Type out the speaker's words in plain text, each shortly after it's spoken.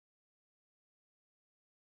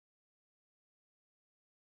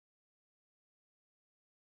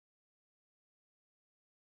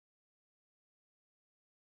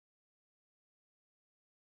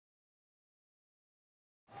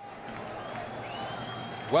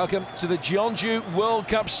Welcome to the Jeonju World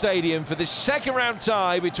Cup Stadium for this second round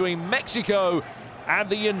tie between Mexico and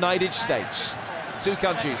the United States. Two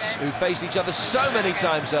countries who faced each other so many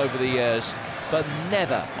times over the years, but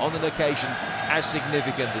never on an occasion as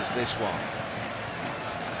significant as this one.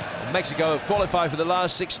 Well, Mexico have qualified for the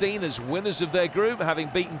last 16 as winners of their group, having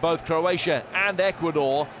beaten both Croatia and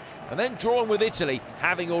Ecuador, and then drawn with Italy,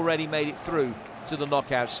 having already made it through to the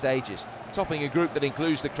knockout stages, topping a group that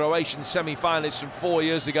includes the Croatian semi-finalists from 4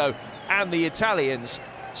 years ago and the Italians.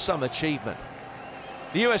 Some achievement.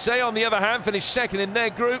 The USA, on the other hand, finished second in their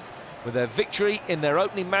group with their victory in their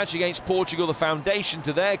opening match against Portugal, the foundation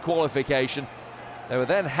to their qualification. They were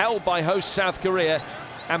then held by host South Korea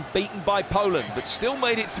and beaten by Poland, but still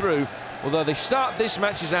made it through, although they start this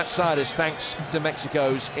match as outsiders thanks to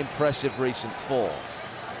Mexico's impressive recent form.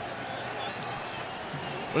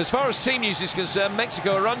 Well, as far as team news is concerned,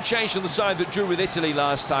 Mexico are unchanged on the side that drew with Italy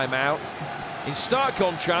last time out, in stark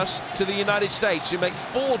contrast to the United States, who make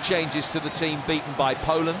 4 changes to the team beaten by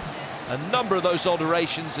Poland. A number of those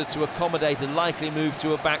alterations are to accommodate a likely move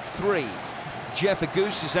to a back 3. Jeff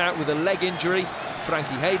Agoos is out with a leg injury.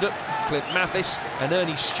 Frankie Hayduk, Clint Mathis and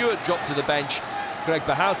Ernie Stewart drop to the bench. Greg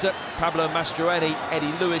Berhalter, Pablo Mastroeni,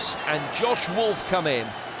 Eddie Lewis and Josh Wolf come in,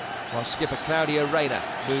 while skipper Claudio Reyna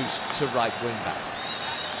moves to right wing back.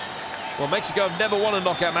 Well, Mexico have never won a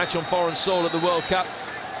knockout match on foreign soil at the World Cup.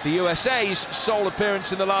 The USA's sole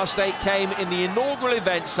appearance in the last 8 came in the inaugural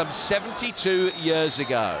event some 72 years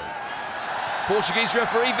ago. Portuguese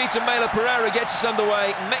referee Vitor Melo Pereira gets us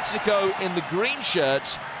underway. Mexico in the green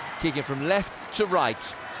shirts, kicking from left to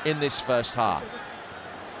right in this first half.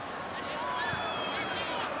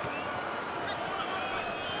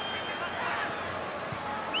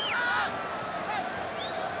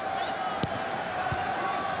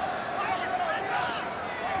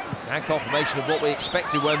 And confirmation of what we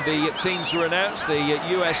expected when the teams were announced. The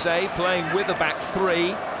USA playing with a back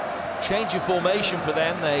 3. Change of formation for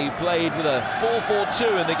them. They played with a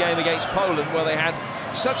 4-4-2 in the game against Poland, where they had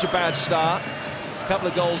such a bad start. A couple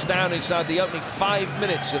of goals down inside the opening 5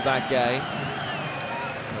 minutes of that game.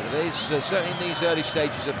 But it is certainly in these early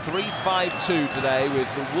stages a 3-5-2 today, with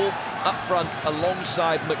Wolf up front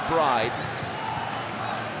alongside McBride.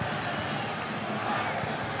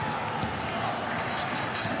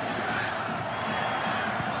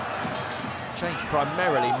 Change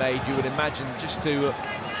primarily made, you would imagine, just to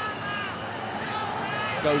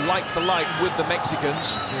go like for like with the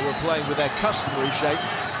Mexicans, who were playing with their customary shape.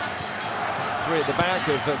 3 at the back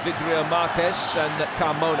of Vidrio Marquez and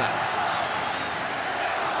Carmona.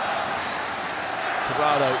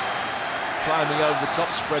 Torrado climbing over the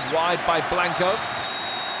top, spread wide by Blanco.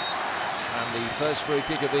 And the first free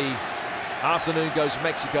kick of the afternoon goes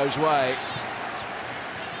Mexico's way.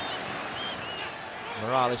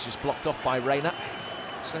 Morales is blocked off by Reyna.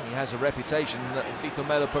 Certainly has a reputation, Vitor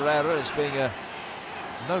Melo Pereira, as being a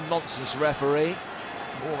no-nonsense referee.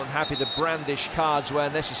 More than happy to brandish cards where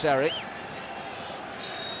necessary.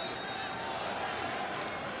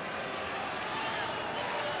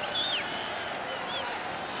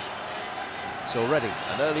 It's already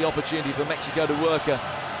an early opportunity for Mexico to work a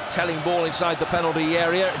telling ball inside the penalty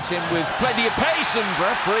area. It's in with plenty of pace, and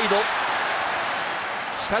Brett Friedel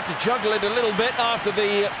just had to juggle it a little bit after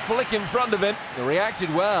the flick in front of him. He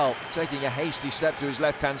reacted well, taking a hasty step to his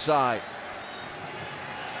left-hand side.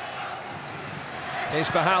 Here's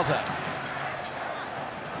Berhalter.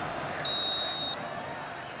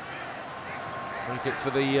 Free kick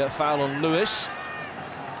for the foul on Lewis.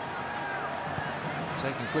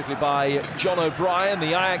 Taken quickly by John O'Brien, the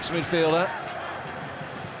Ajax midfielder.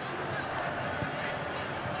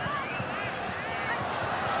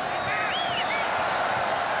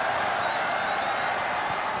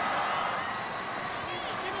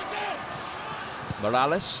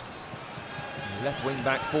 Morales, left wing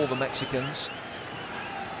back for the Mexicans.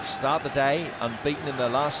 Start the day unbeaten in their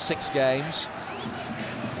last 6 games.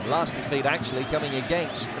 The last defeat actually coming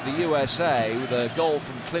against the USA, with a goal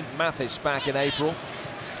from Clint Mathis back in April.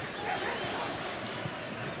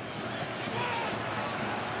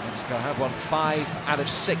 Mexico have won 5 out of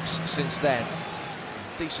 6 since then.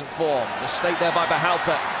 Decent form. Mistake there by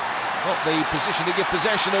Berhalter. Not the position to give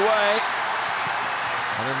possession away.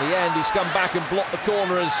 And in the end, he's come back and blocked the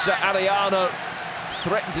corner as Ariano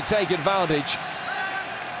threatened to take advantage.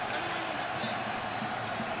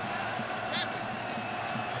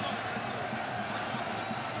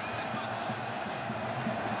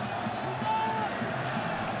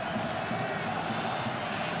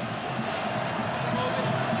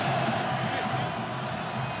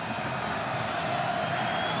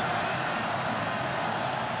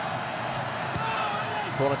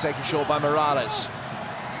 Corner taken short by Morales.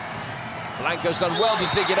 Blanco's done well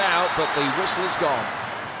to dig it out, but the whistle is gone.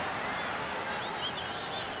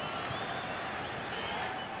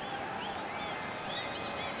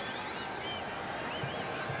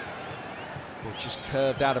 Just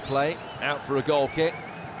curved out of play, out for a goal kick.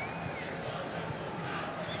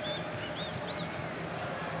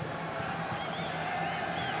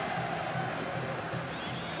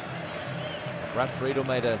 Brad Friedel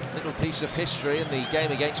made a little piece of history in the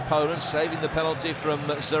game against Poland, saving the penalty from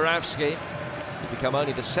Zurawski. He'd become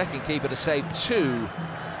only the second keeper to save 2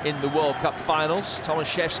 in the World Cup finals.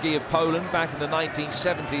 Tomaszewski of Poland back in the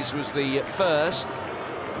 1970s was the first.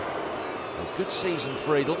 A good season,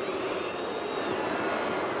 Friedel.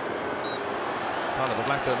 Part of the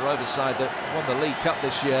Blackburn Rovers side that won the League Cup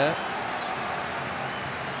this year.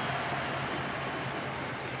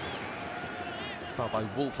 Foul by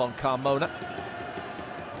Wolf on Carmona.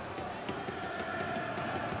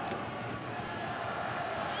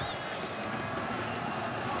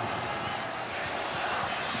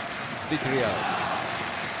 Vidrio.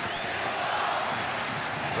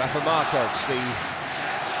 Rafa Marquez, the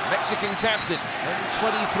Mexican captain, only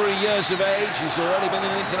 23 years of age. He's already been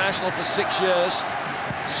an international for 6 years.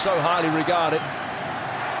 So highly regarded.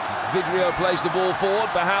 Vidrio plays the ball forward.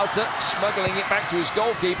 Berhalter smuggling it back to his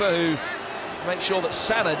goalkeeper, who to make sure that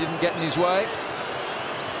Sana didn't get in his way.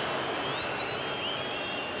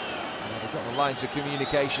 And they've got the lines of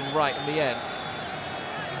communication right in the end.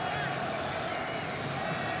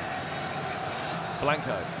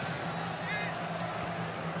 Blanco.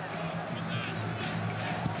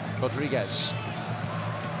 Rodriguez.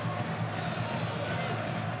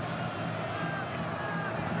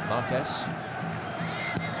 Marquez.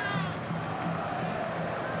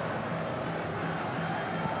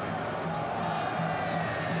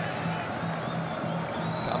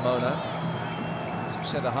 Carmona. Two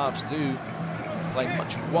centre-halves do play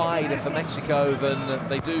much wider for Mexico than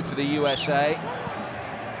they do for the USA.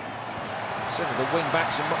 Certainly the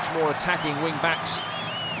wing-backs are much more attacking wing-backs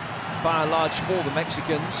by and large for the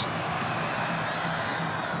Mexicans.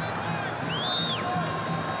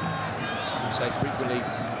 Say frequently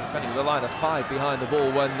defending the line of 5 behind the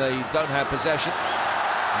ball when they don't have possession.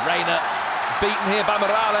 Reina beaten here by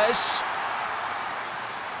Morales.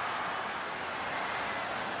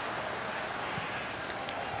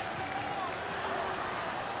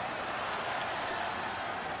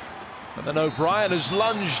 And then O'Brien has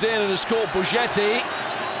lunged in and has caught Buggetti.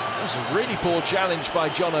 That was a really poor challenge by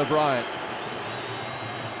John O'Brien.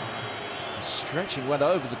 Stretching went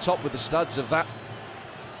over the top with the studs of that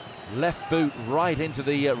left boot right into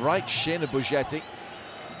the right shin of Buggetti.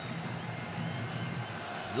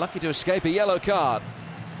 Lucky to escape a yellow card.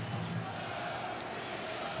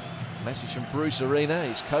 Message from Bruce Arena,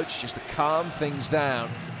 his coach, just to calm things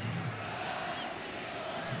down.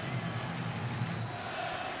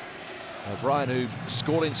 O'Brien, who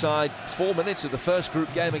scored inside 4 minutes of the first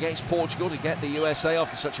group game against Portugal to get the USA off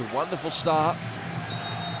to such a wonderful start.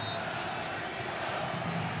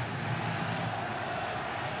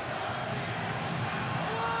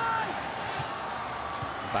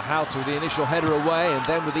 Berhalter with the initial header away and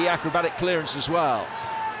then with the acrobatic clearance as well.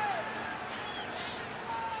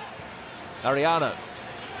 Ariano.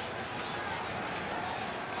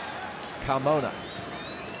 Carmona.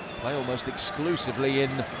 Play almost exclusively in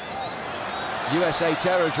USA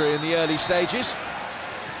territory in the early stages.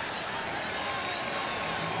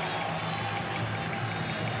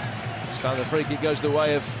 This time the free kick goes the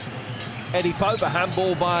way of Eddie Pope, a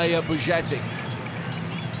handball by Buggetti.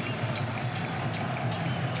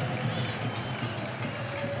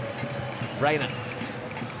 Reina.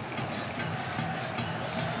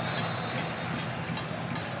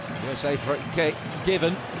 USA free kick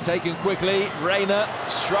given, taken quickly. Reina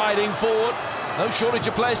striding forward. No shortage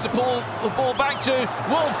of players to pull the ball back to.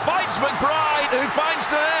 Wolf fights McBride, who finds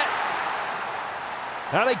the net.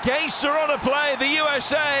 And against Serrano play, the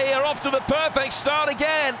USA are off to the perfect start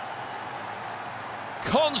again.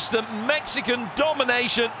 Constant Mexican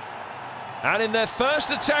domination. And in their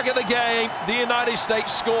first attack of the game, the United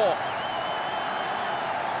States score.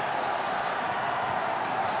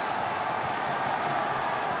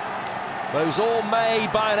 But it was all made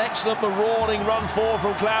by an excellent marauding run forward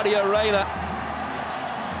from Claudio Reina.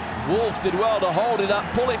 Wolf did well to hold it up,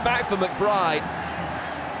 pull it back for McBride.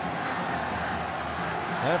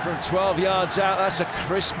 And from 12 yards out, that's a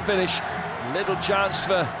crisp finish. Little chance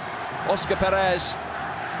for Oscar Perez.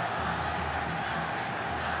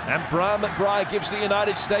 And Brian McBride gives the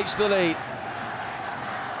United States the lead.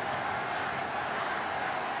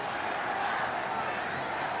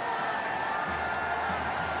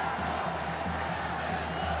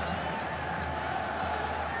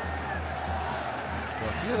 Well,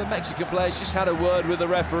 a few of the Mexican players just had a word with the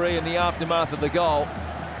referee in the aftermath of the goal.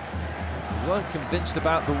 They weren't convinced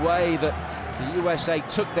about the way that the USA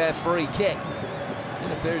took their free kick.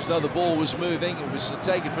 It appears as though the ball was moving. It was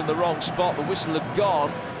taken from the wrong spot. The whistle had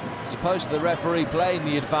gone, as opposed to the referee playing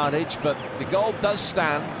the advantage, but the goal does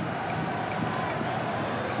stand.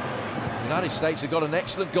 The United States have got an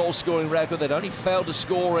excellent goal-scoring record. They'd only failed to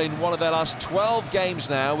score in one of their last 12 games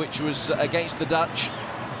now, which was against the Dutch.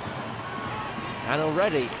 And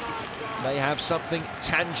already they have something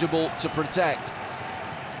tangible to protect.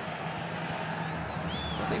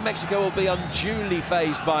 I think Mexico will be unduly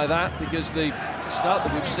fazed by that, because the start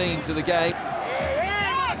that we've seen to the game,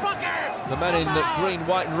 the men in green,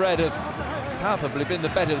 white and red have palpably been the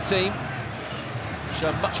better team,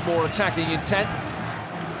 shown much more attacking intent.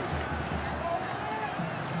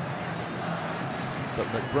 But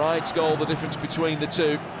McBride's goal, the difference between the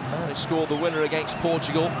two. Man who scored the winner against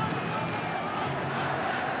Portugal.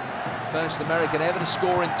 First American ever to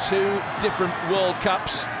score in 2 different World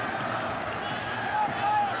Cups.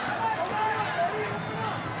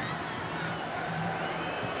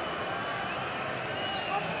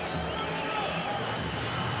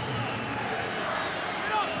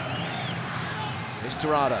 Here's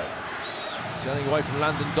Tirado, turning away from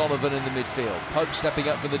Landon Donovan in the midfield. Pope stepping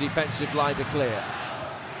up for the defensive line to clear.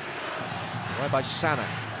 Away by Sana.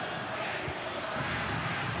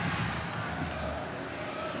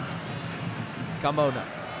 Carmona.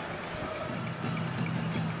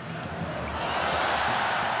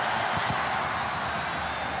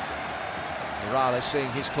 Morales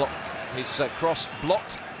seeing his cross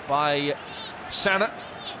blocked by Sana.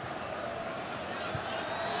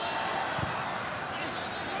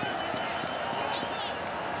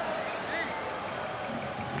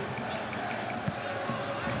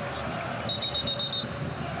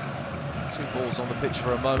 Two balls on the pitch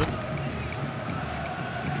for a moment.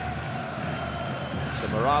 So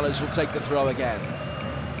Morales will take the throw again.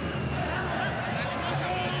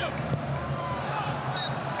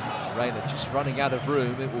 Reina just running out of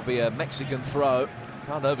room. It will be a Mexican throw.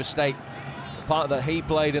 Can't overstate the part that he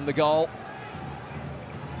played in the goal.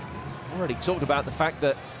 Already talked about the fact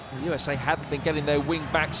that the USA hadn't been getting their wing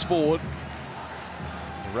backs forward.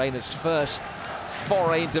 Reina's first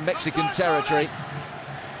foray into Mexican territory.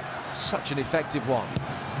 Such an effective one.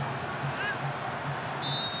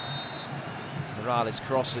 Morales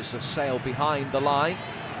crosses a sail behind the line.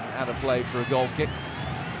 Out of play for a goal kick.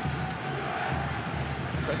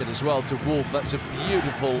 Credit as well to Wolf. That's a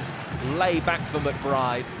beautiful lay back for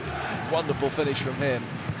McBride. Wonderful finish from him.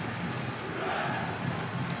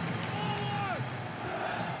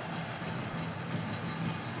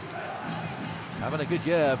 He's having a good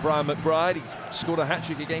year, Brian McBride. He scored a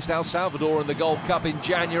hat-trick against El Salvador in the Gold Cup in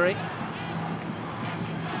January.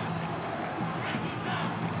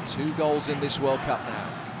 2 goals in this World Cup now.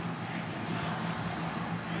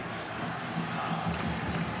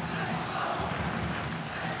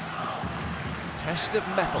 Test of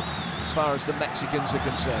mettle as far as the Mexicans are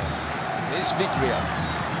concerned. Here's Vidrio.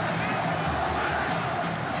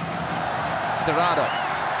 Tirado.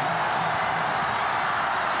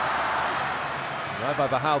 Right by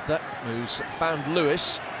Bahalta, who's found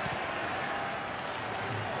Lewis.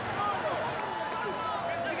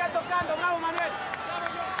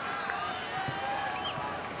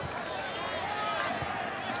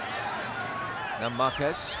 Now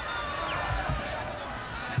Marquez.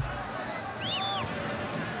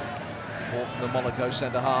 Fourth from the Monaco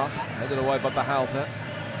centre-half, headed away by Bahalta.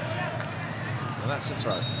 And that's a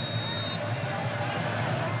throw.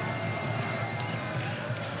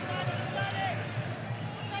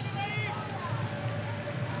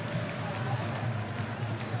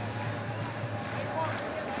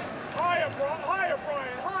 Higher,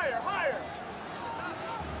 Brian, higher.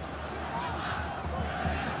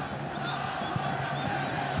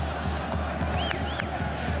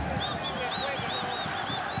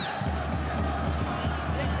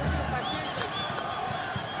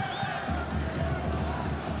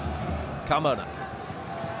 Carmona.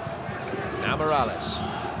 Now Morales.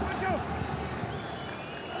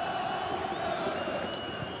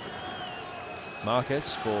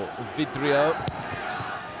 Marquez for Vidrio.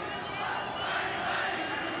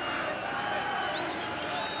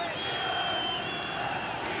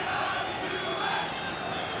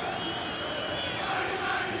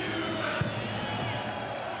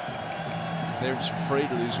 Clearance from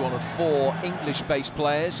Friedel, who's one of 4 English-based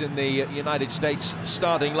players in the United States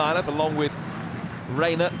starting lineup, along with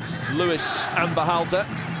Reina, Lewis and Bahalta.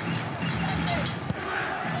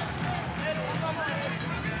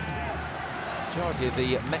 Majority of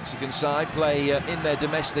the Mexican side play in their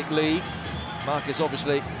domestic league. Marcus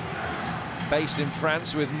obviously based in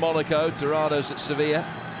France with Monaco, Tirada's at Sevilla.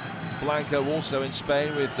 Blanco also in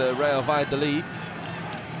Spain with Real Valladolid.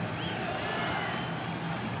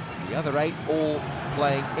 The other 8 all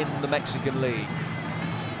playing in the Mexican League.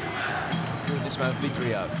 Including this man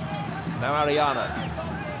Vidrio. Now Ariano.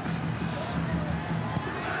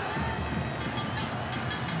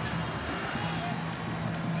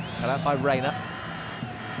 Cut out by Reina.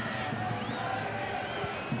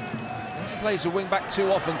 Hasn't played as a wing-back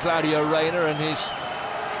too often, Claudio Reina, and his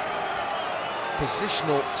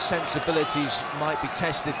positional sensibilities might be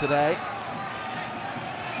tested today.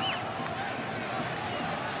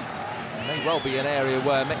 It may well be an area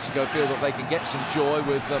where Mexico feel that they can get some joy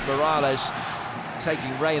with Morales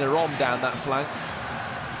taking Reina on down that flank.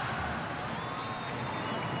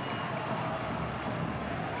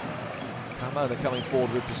 Carmona coming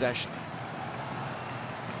forward with possession.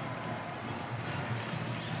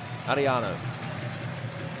 Ariano.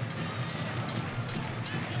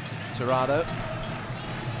 Tirado.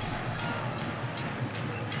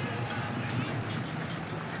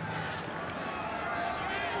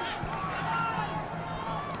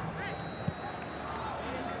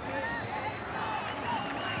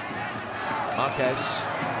 Marquez.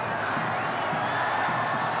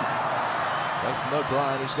 Away from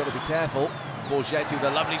O'Brien, who's got to be careful. Borgetti with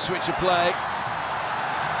a lovely switch of play.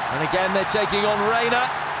 And again, they're taking on Reina.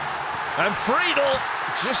 And Friedel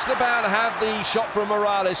just about had the shot from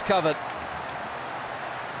Morales covered.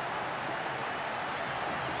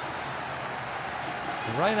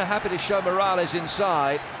 Reina happy to show Morales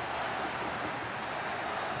inside.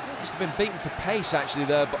 Must have been beaten for pace, actually,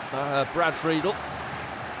 there, Brad Friedel.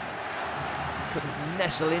 Couldn't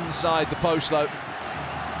nestle inside the post, though.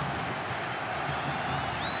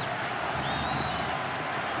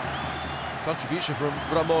 Contribution from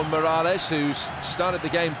Ramon Morales, who's started the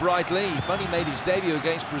game brightly. He only made his debut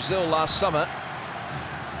against Brazil last summer.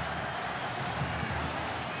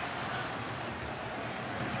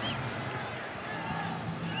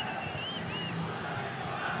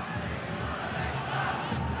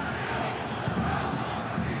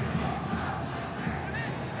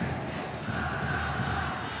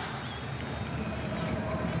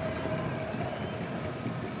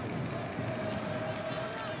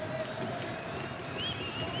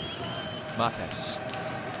 Marquez.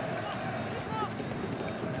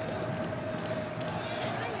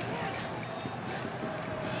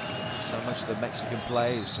 So much of the Mexican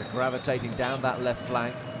play is gravitating down that left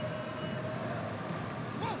flank.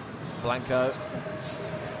 Blanco.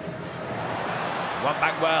 One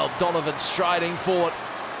back well, Donovan striding forward.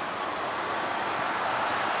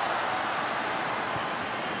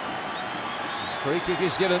 Free kick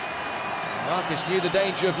is given. Marcus knew the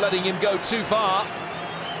danger of letting him go too far.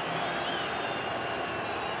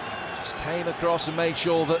 Just came across and made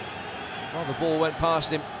sure that, well, the ball went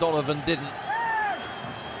past him. Donovan didn't.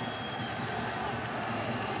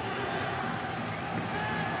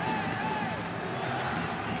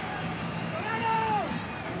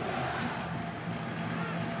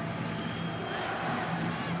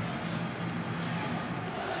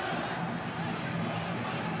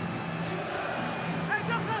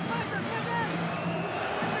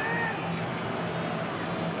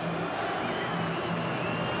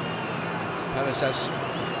 Perez has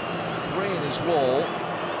 3 in his wall.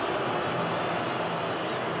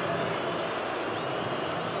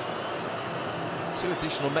 Two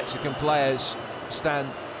additional Mexican players stand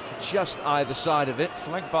just either side of it,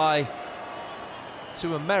 flanked by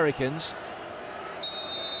 2 Americans.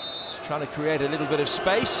 Just trying to create a little bit of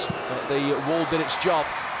space, but the wall did its job.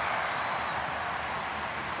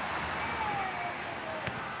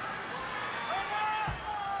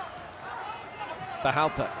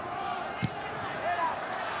 Bahalta.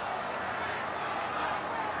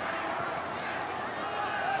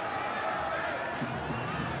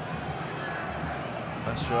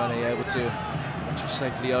 Mastroeni able to launch it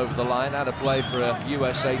safely over the line, out of play for a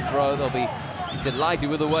USA throw. They'll be delighted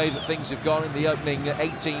with the way that things have gone in the opening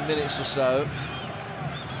 18 minutes or so.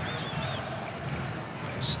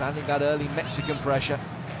 Standing that early Mexican pressure,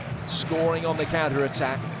 scoring on the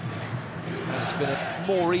counter-attack. And it's been a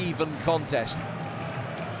more even contest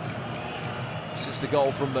since the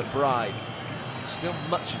goal from McBride. Still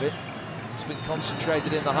much of it has been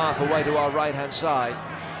concentrated in the half away to our right-hand side.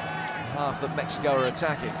 Half that Mexico are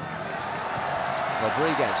attacking.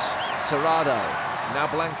 Rodriguez, Tirado, now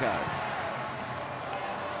Blanco.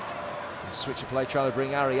 Switch of play trying to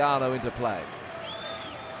bring Ariano into play.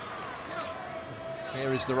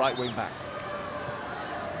 Here is the right wing back.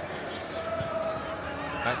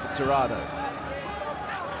 Back for Tirado.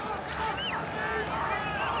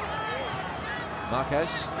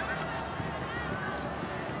 Marquez.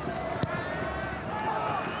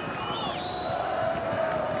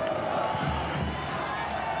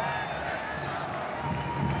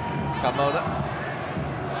 Carmona.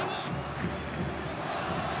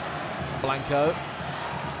 Blanco.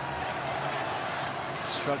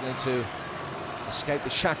 Struggling to escape the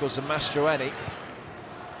shackles of Mastroeni.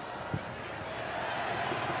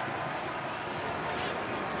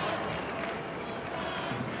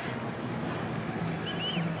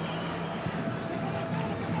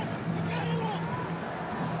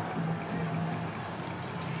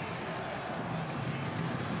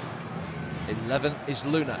 In 11 is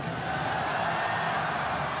Luna.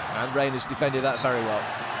 And Rain has defended that very well.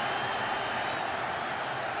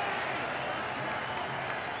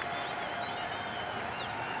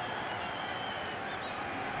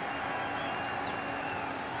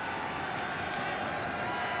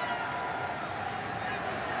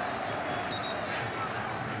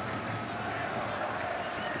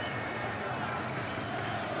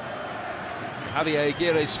 Javier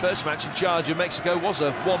Aguirre's first match in charge of Mexico was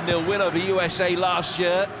a 1-0 win over USA last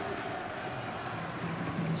year.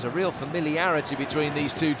 There's a real familiarity between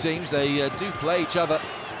these two teams. They do play each other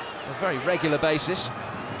on a very regular basis.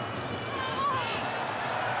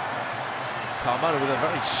 Carmona with a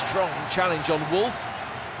very strong challenge on Wolf.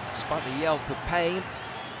 Despite the yelp of pain,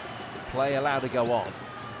 play allowed to go on.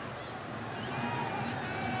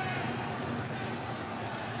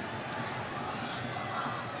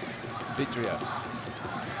 Vidrio.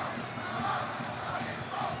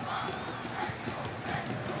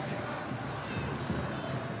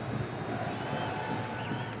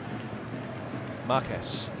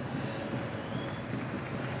 Marquez.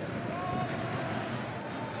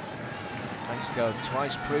 Mexico have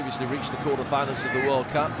twice previously reached the quarterfinals of the World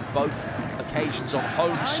Cup, both occasions on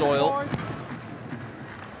home soil.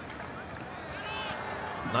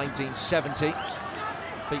 1970,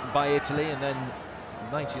 beaten by Italy, and then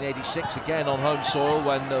 1986 again on home soil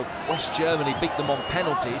when West Germany beat them on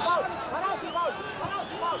penalties.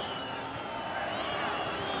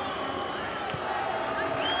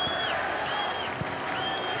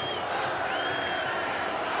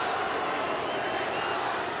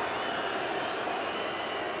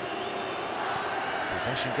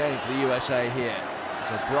 Possession game for the USA here.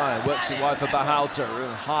 So Brian works it wide for Bahalter, real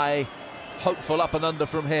high, hopeful up and under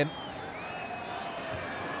from him.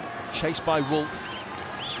 Chased by Wolf.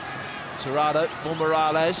 Tirado for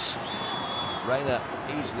Morales. Reina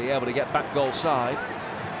easily able to get back goal side.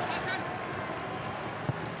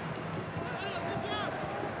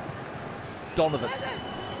 Donovan.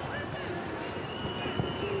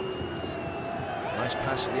 Nice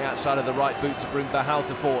pass to the outside of the right boot to bring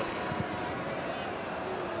Bahalter forward.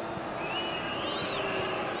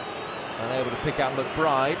 Unable to pick out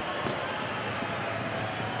McBride.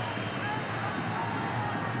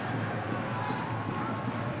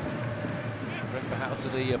 To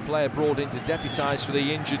the player brought in to deputise for the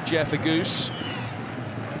injured Jeff Agoose.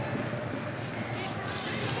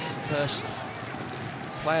 First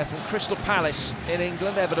player from Crystal Palace in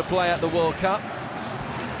England ever to play at the World Cup.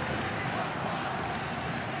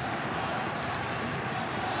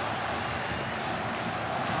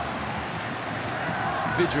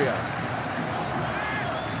 Vidrio.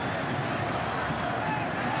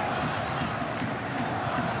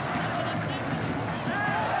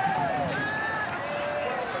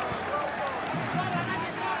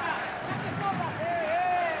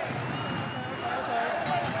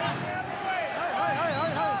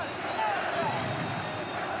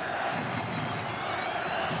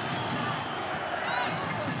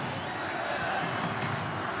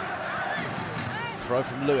 Throw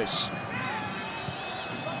from Lewis.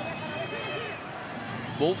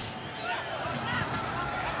 Wolf.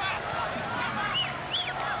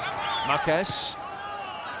 Marquez.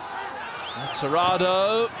 And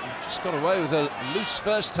Tirado just got away with a loose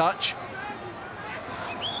first touch.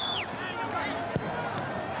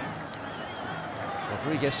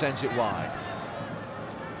 Rodriguez sends it wide.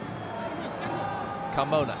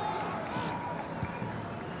 Carmona.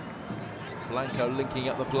 Blanco linking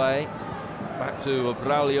up the play. Back to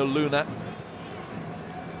Braulio Luna.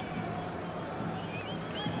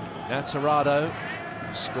 Now Tirado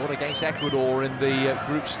scored against Ecuador in the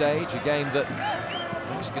group stage, a game that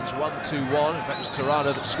Mexicans won 2-1. In fact, it was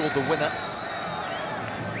Tirado that scored the winner.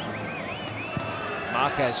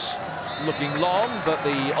 Marquez looking long, but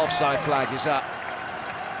the offside flag is up.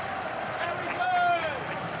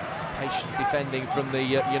 Patient defending from the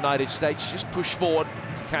United States, just push forward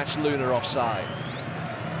to catch Luna offside.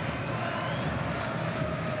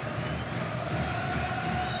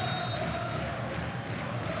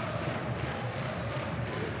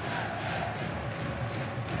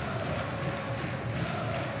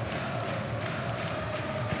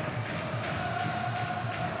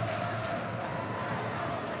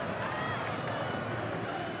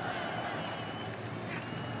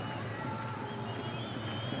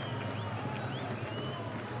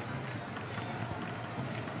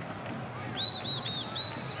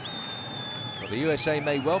 The USA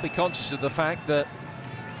may well be conscious of the fact that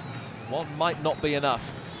one might not be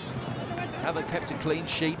enough. They haven't kept a clean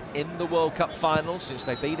sheet in the World Cup final since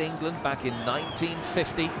they beat England back in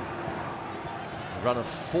 1950. A run of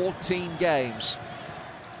 14 games.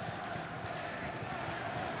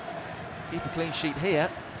 Keep a clean sheet here,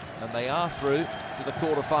 and they are through to the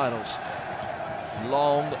quarter-finals.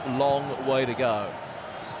 Long, long way to go.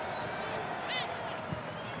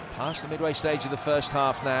 Past the midway stage of the first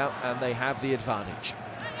half now, and they have the advantage.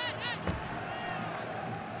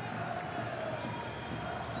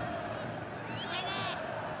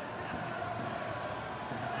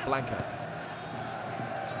 Blanco.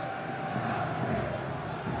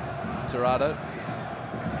 Tirado.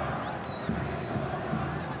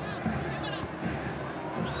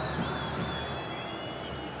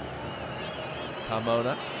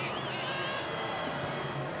 Carmona.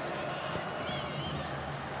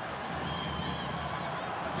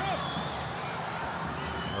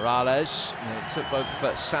 Morales. It took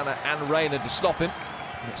both Sana and Reina to stop him.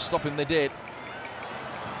 And stop him they did.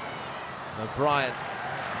 O'Brien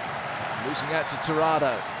losing out to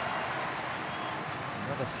Tirado. It's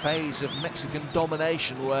another phase of Mexican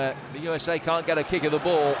domination where the USA can't get a kick of the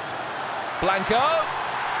ball. Blanco.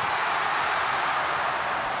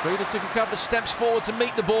 Frida took a couple of steps forward to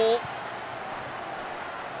meet the ball.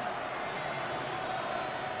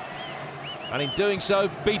 And in doing so,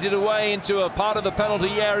 beat it away into a part of the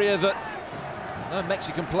penalty area that no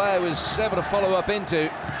Mexican player was able to follow up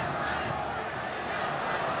into.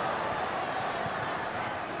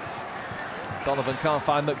 Donovan can't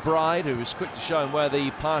find McBride, who was quick to show him where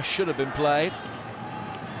the pass should have been played.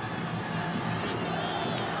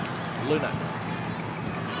 Luna.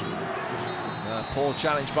 Poor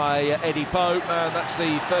challenge by Eddie Pope, and that's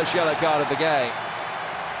the first yellow card of the game.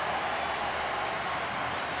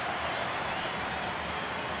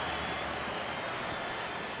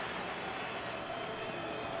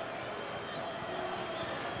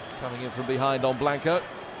 Coming in from behind on Blanco.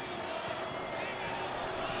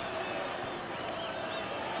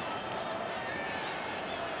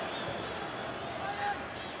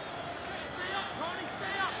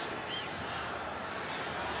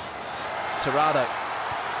 Tirado.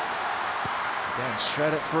 Again,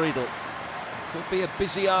 straight at Friedel. Could be a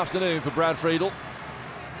busy afternoon for Brad Friedel.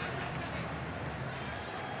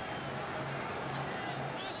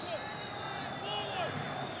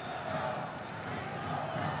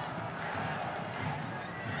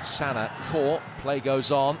 Sana caught, play goes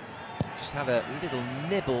on. Just had a little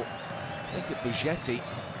nibble, I think, at Bugetti,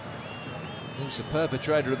 who's the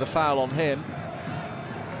perpetrator of the foul on him.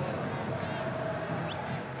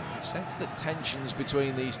 Sense that tensions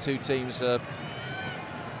between these two teams are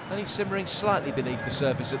only simmering slightly beneath the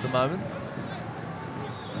surface at the moment.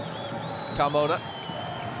 Carmona.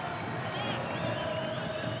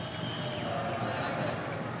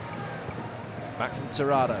 Back from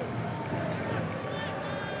Tirado.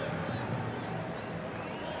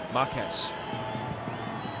 Marquez.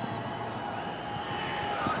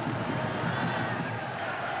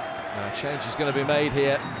 Now a change is going to be made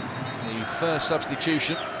here. The first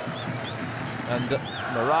substitution. And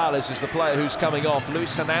Morales is the player who's coming off.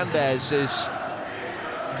 Luis Hernandez is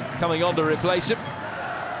coming on to replace him.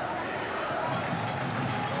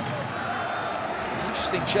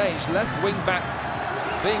 Interesting change. Left wing back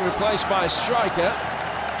being replaced by a striker.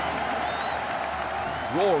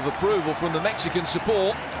 Roar of approval from the Mexican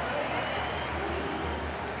support.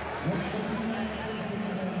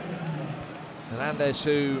 Hernandez,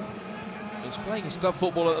 who is playing his club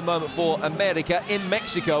football at the moment for America in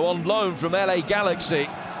Mexico on loan from LA Galaxy. He's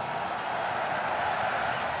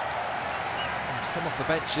come off the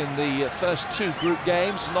bench in the first two group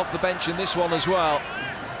games and off the bench in this one as well.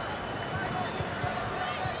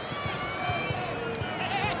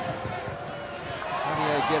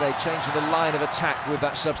 Javier Aguirre changing the line of attack with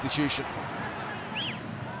that substitution.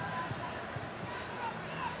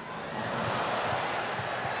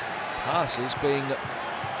 Passes being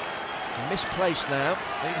misplaced now,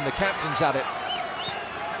 even the captain's had it.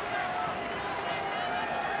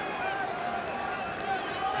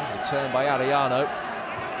 Return by Arellano.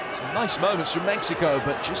 Some nice moments from Mexico,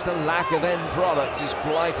 but just a lack of end product is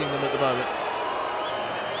blighting them at the moment.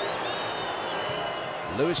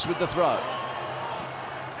 Lewis with the throw.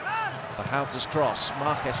 Bajautas cross,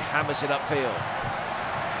 Marquez hammers it upfield.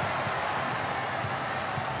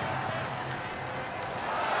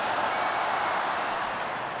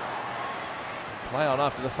 Play on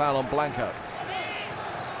after the foul on Blanco.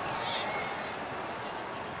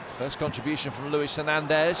 First contribution from Luis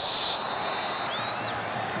Hernandez.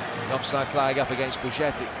 The offside flag up against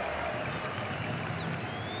Bugetti.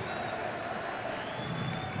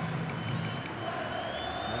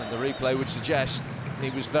 replay would suggest he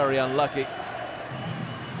was very unlucky.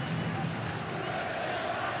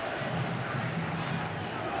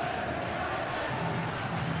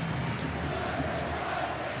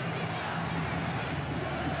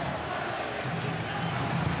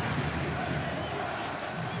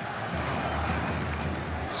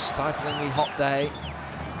 Stiflingly hot day,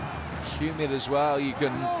 humid as well. You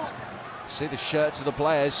can see the shirts of the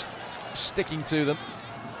players sticking to them.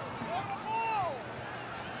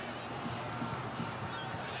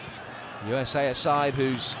 USA a side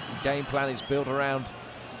whose game plan is built around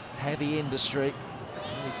heavy industry,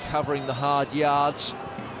 really covering the hard yards.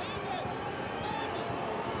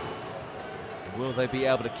 Will they be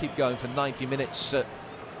able to keep going for 90 minutes at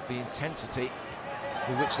the intensity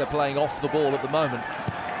with which they're playing off the ball at the moment?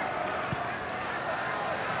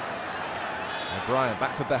 O'Brien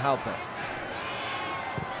back for Berhalter.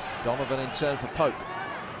 Donovan in turn for Pope.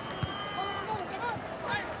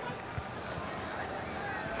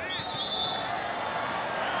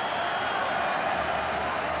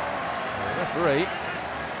 The referee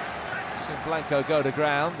seen Blanco go to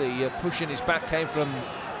ground. The push in his back came from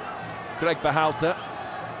Greg Berhalter.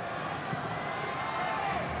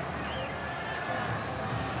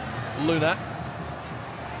 Luna.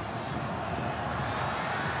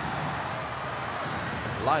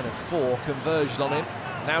 Line of 4 converged on him.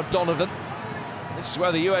 Now Donovan. This is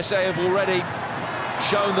where the USA have already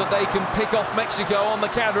shown that they can pick off Mexico on the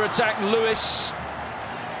counter-attack. Lewis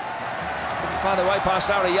couldn't find a way past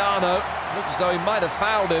Arellano. Looked as though he might have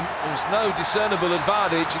fouled him. There was no discernible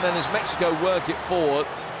advantage, and then as Mexico work it forward,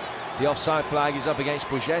 the offside flag is up against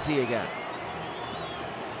Borgetti again.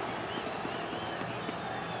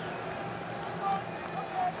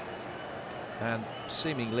 And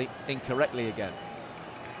seemingly incorrectly again.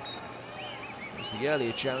 It was the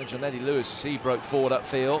earlier challenge on Eddie Lewis as he broke forward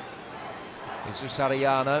upfield. Jesus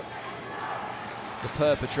Arellano, the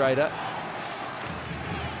perpetrator.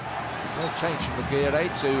 No change from Aguirre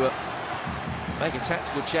to make a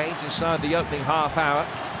tactical change inside the opening half hour.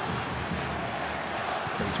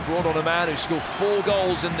 But he's brought on a man who scored 4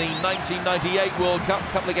 goals in the 1998 World Cup, a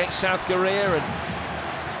couple against South Korea and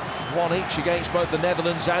 1 each against both the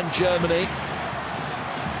Netherlands and Germany.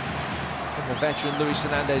 And the veteran Luis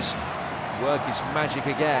Hernandez work his magic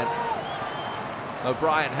again.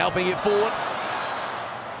 O'Brien helping it forward.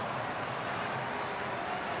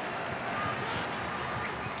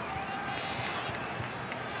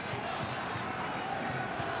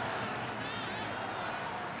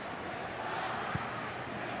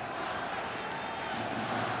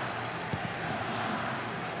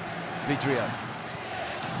 Vidrio.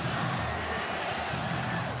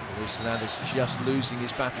 Luis Hernandez just losing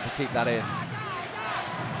his battle to keep that in.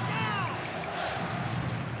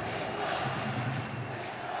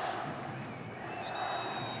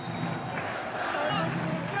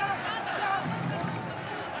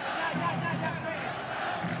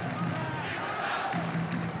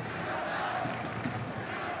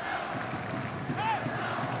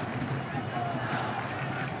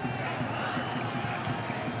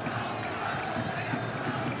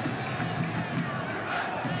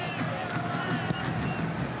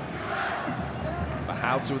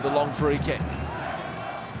 With the long free kick.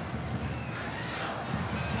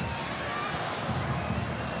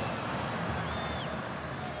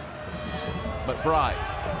 McBride,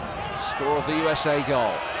 score of the USA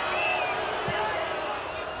goal.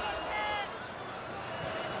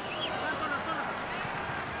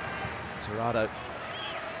 Tirado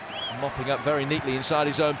mopping up very neatly inside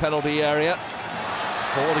his own penalty area.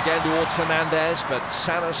 Forward again towards Hernandez, but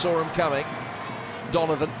Sana saw him coming.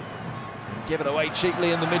 Donovan give it away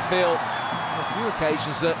cheaply in the midfield. On a few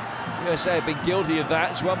occasions that USA have been guilty of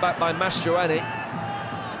that. It's won back by Mastroeni.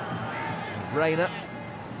 Reina.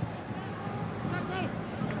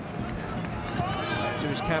 Back to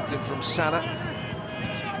his captain from Sana.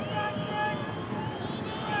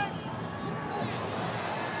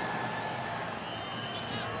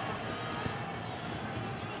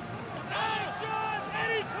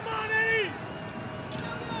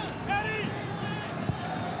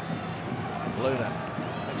 Luna.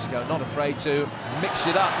 Mexico not afraid to mix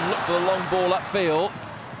it up and look for the long ball upfield,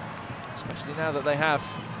 especially now that they have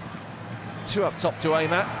 2 up top to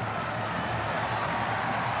aim at.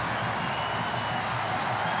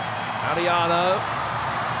 Arellano.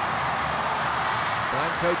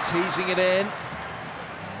 Blanco teasing it in.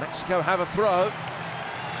 Mexico have a throw.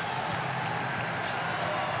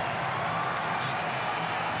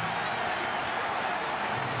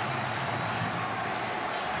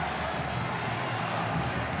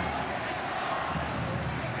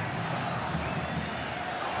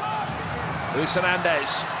 Luis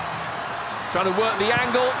Hernandez Trying to work the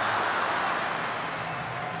angle.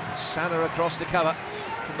 Sana across the cover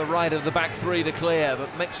from the right of the back three to clear,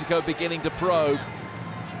 but Mexico beginning to probe.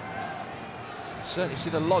 Certainly see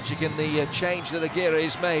the logic in the change that Aguirre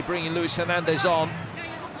has made, bringing Luis Hernandez on.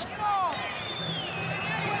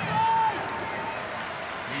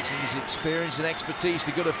 Using his experience and expertise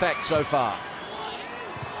to good effect so far.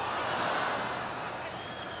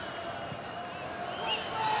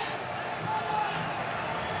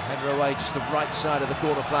 Header away just the right side of the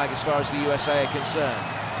corner flag as far as the USA are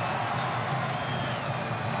concerned.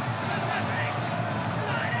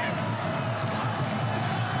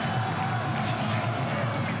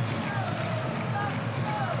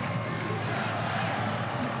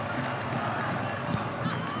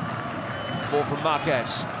 Four from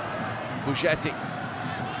Marquez. Bugetti.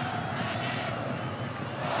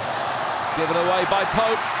 Given away by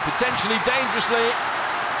Pope, potentially dangerously.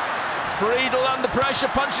 Friedel under pressure,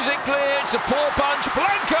 punches it clear. It's a poor punch.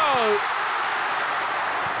 Blanco!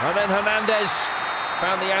 And then Hernandez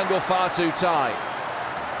found the angle far too tight.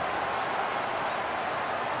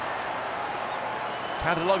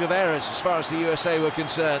 Catalogue of errors as far as the USA were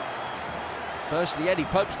concerned. Firstly, Eddie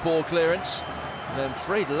Pope's ball clearance. And then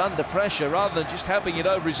Friedel under pressure, rather than just helping it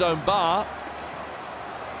over his own bar.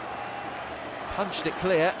 Punched it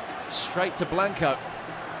clear, straight to Blanco.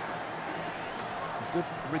 Good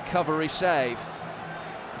recovery save.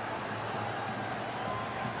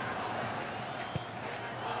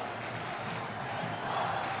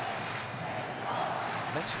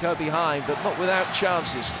 Mexico behind, but not without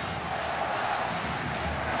chances.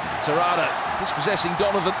 Tirado dispossessing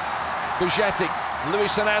Donovan. Bugetti,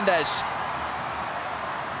 Luis Hernandez.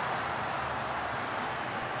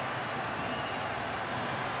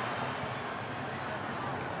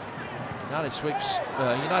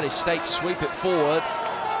 United States sweep it forward.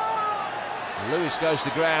 Lewis goes to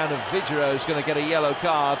the ground, and Vigero's going to get a yellow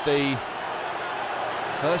card. The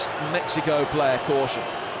first Mexico player caution.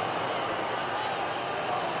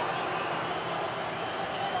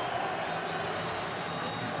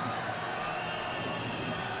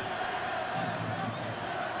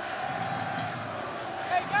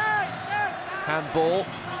 Handball,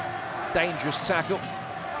 dangerous tackle.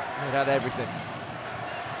 It had everything.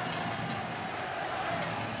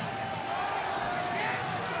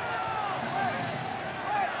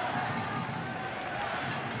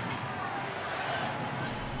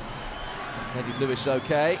 Eddie Lewis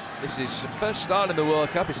okay. This is first start in the World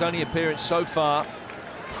Cup. His only appearance so far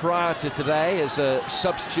prior to today as a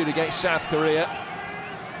substitute against South Korea.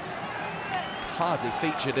 Hardly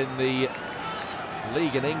featured in the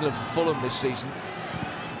league in England for Fulham this season.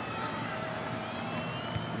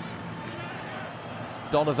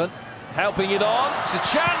 Donovan helping it on. It's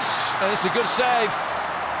a chance, and it's a good save.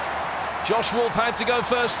 Josh Wolf had to go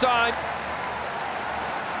first time.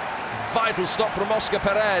 Vital stop from Oscar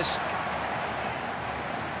Perez.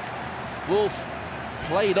 Wolf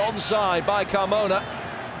played onside by Carmona.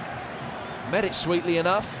 Met it sweetly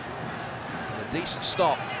enough. And a decent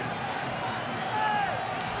stop.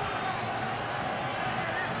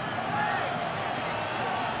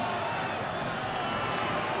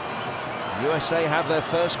 USA have their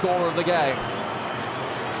first corner of the game.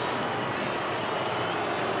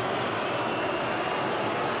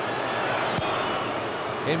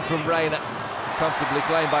 In from Reina, comfortably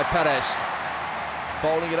claimed by Perez.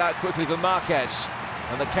 Bowling it out quickly for Marquez.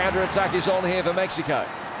 And the counter-attack is on here for Mexico.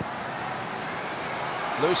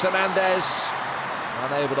 Luis Hernandez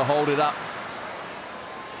unable to hold it up.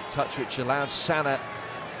 Touch which allowed Sana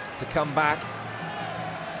to come back.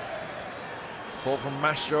 Four from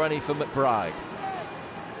Mastroeni for McBride.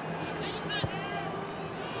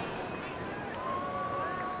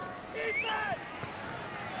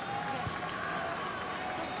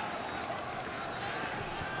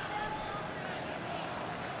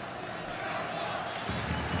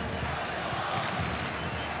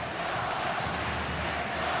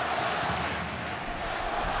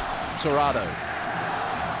 Tirado.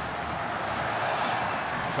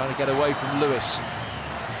 Trying to get away from Lewis.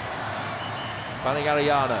 Fanning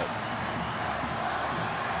Arellano.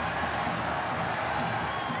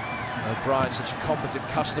 O'Brien, such a competent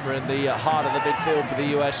customer in the heart of the midfield for the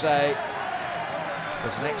USA.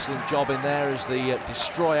 Does an excellent job in there as the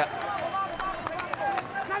destroyer.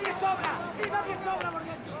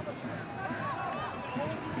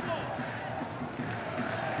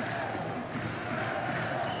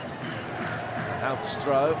 Out his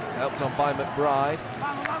throw, helped on by McBride.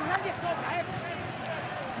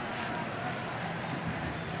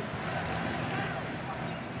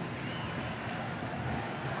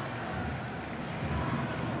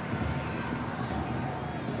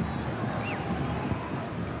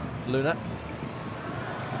 Luna.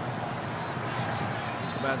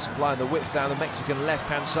 He's the man supplying the width down the Mexican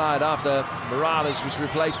left-hand side after Morales was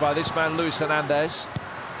replaced by this man, Luis Hernandez.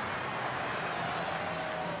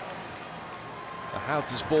 The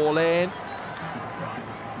Houter's ball in.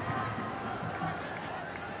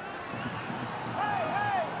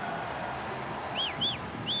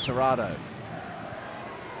 Tirado.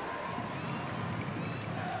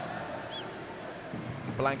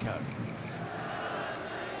 Blanco.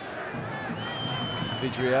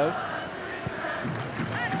 Vidrio.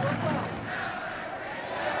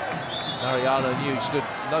 Mariano knew he stood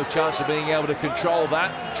no chance of being able to control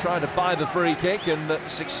that. Tried to buy the free kick and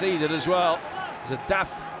succeeded as well. It's a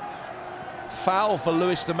daft foul for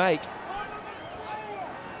Luis to make.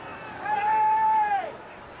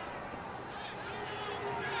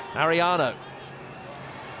 Mariano.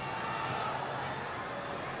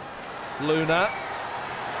 Luna.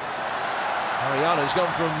 Mariano's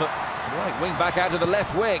gone from right wing back out to the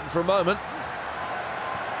left wing for a moment.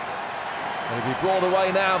 And he'll be brought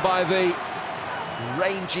away now by the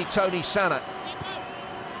rangy Tony Sana.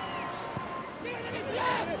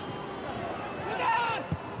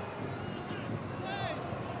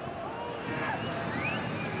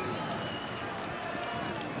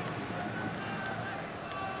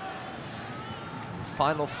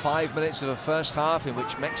 Final 5 minutes of a first half in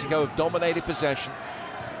which Mexico have dominated possession.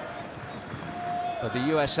 But the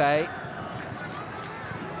USA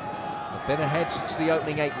have been ahead since the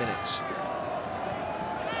opening 8 minutes.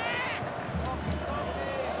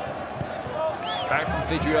 Back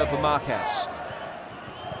from Vidrio for Marquez.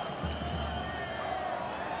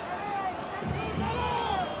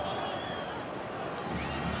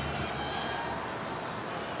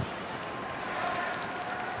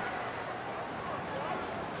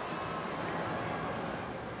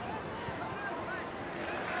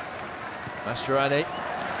 Mastroeni.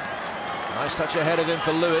 Nice touch ahead of him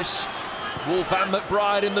for Lewis. Wolf and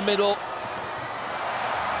McBride in the middle.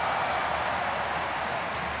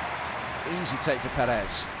 Easy take for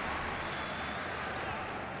Perez.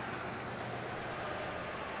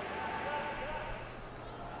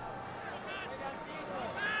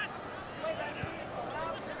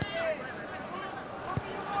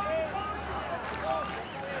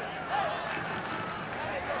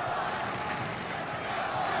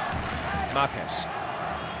 Marquez.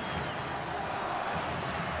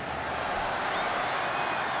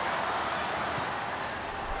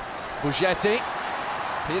 Bugetti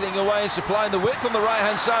peeling away and supplying the width on the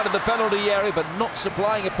right-hand side of the penalty area, but not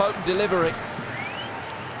supplying a potent delivery. He'd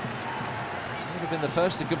have been the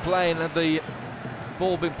first to complain had the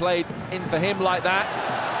ball been played in for him like that.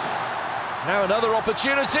 Now another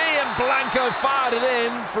opportunity, and Blanco fired it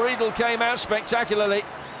in. Friedel came out spectacularly.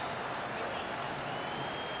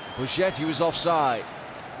 Bugetti was offside.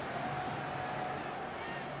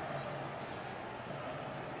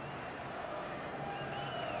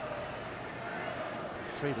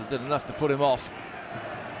 Friedel did enough to put him off.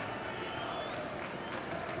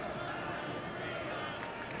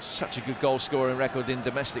 Such a good goal-scoring record in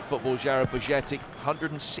domestic football, Jared Bugetti.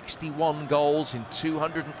 161 goals in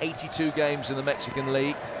 282 games in the Mexican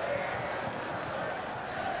League.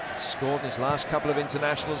 Scored in his last couple of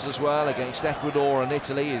internationals as well against Ecuador and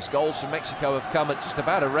Italy. His goals for Mexico have come at just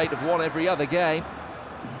about a rate of one every other game.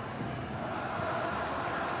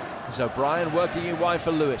 There's O'Brien working it wide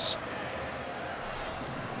for Lewis.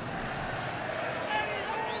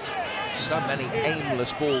 So many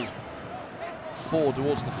aimless balls forward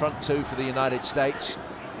towards the front two for the United States.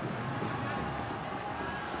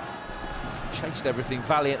 Chased everything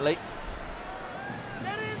valiantly.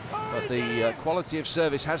 But the quality of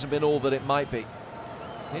service hasn't been all that it might be.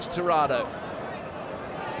 Here's Tirado.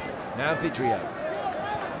 Now Vidrio.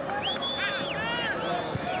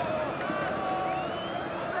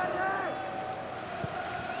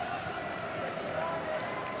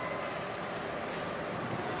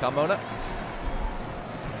 Carmona.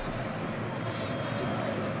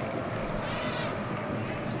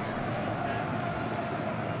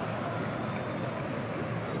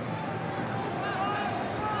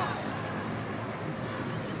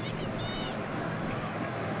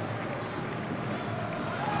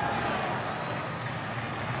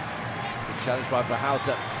 Challenged by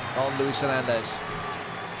Berhalter on Luis Hernandez.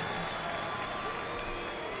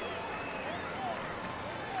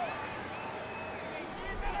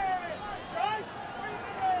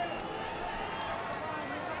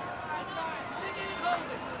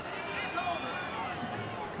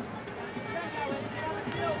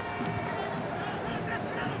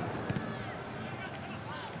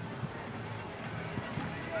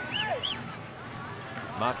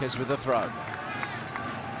 Marquez with the throw.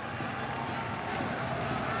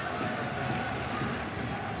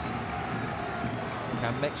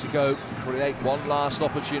 Can Mexico create one last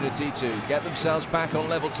opportunity to get themselves back on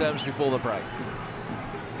level terms before the break?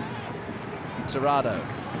 Tirado.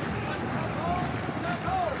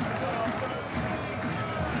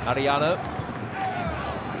 Ariano.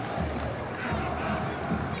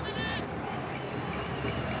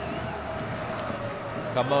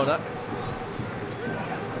 Carmona.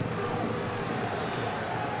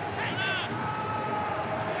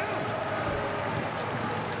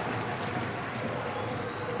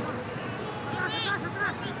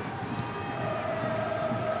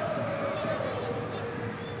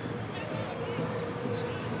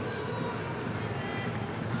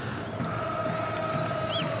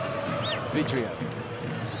 Vidrio.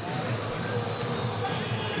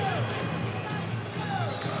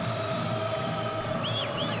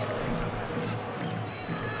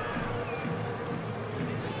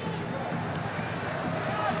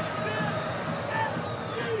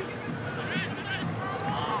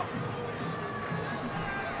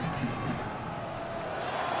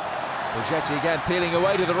 Borgetti again peeling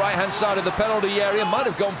away to the right-hand side of the penalty area. Might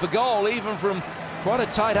have gone for goal, even from quite a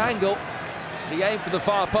tight angle. The aim for the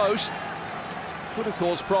far post. Could have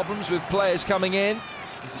caused problems with players coming in.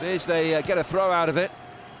 As it is, they get a throw out of it.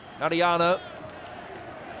 Ariano.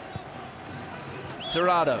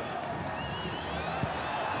 Tirado.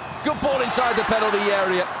 Good ball inside the penalty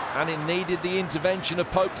area. And it needed the intervention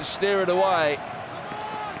of Pope to steer it away.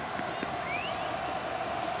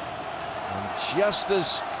 And just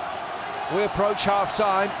as we approach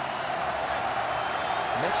half-time,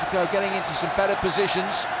 Mexico getting into some better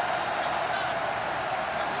positions.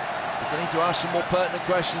 Beginning to ask some more pertinent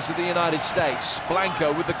questions to the United States.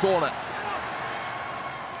 Blanco with the corner.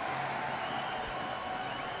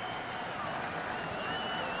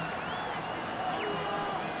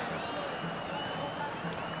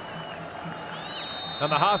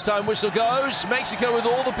 And the halftime whistle goes. Mexico with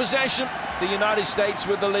all the possession. The United States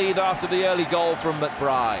with the lead after the early goal from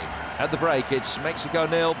McBride. At the break, it's Mexico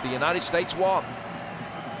 0, the United States 1.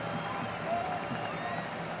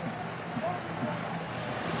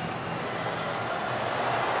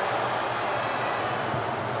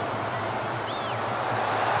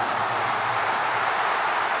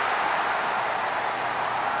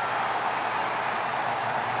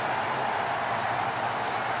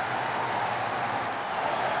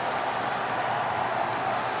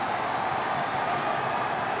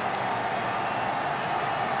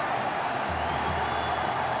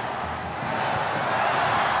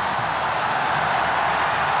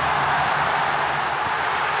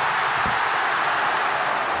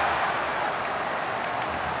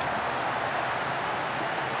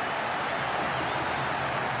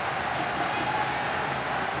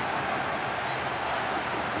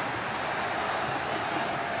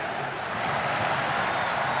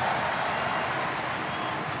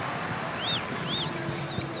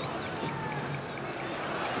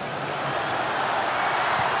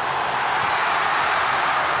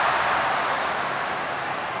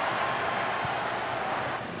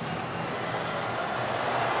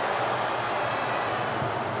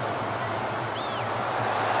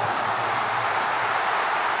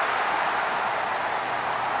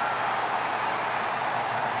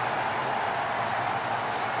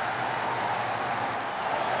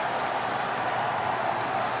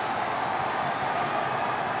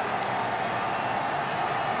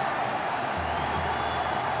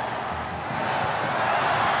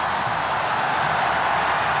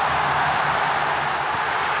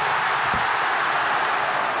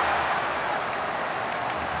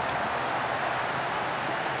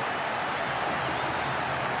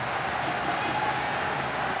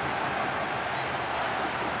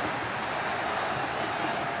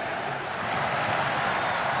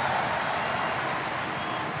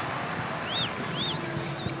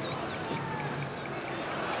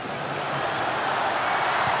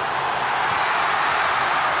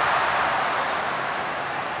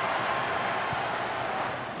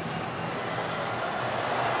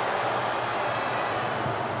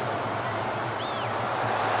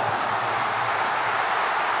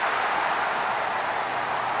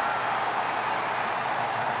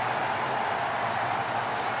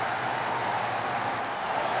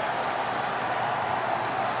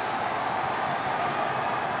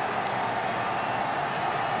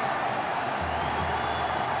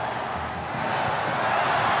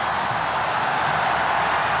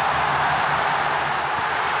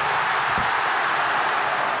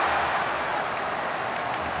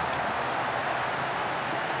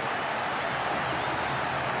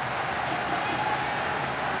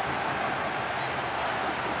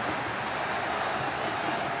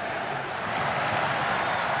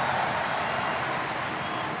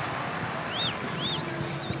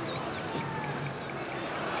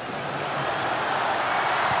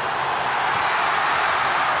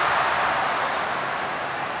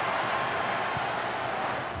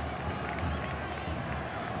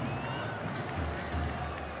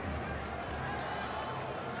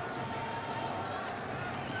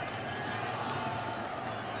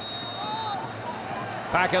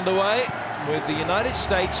 Back underway with the United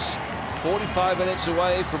States 45 minutes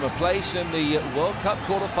away from a place in the World Cup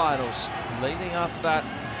quarterfinals. Leading after that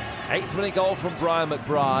 8th-minute goal from Brian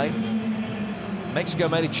McBride. Mexico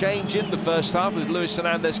made a change in the first half with Luis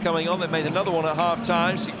Hernandez coming on. They made another one at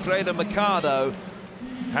half-time. Sigfredo Mercado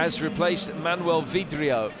has replaced Manuel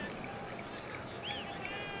Vidrio.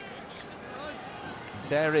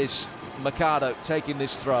 There is Mercado taking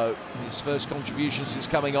this throw. His first contribution since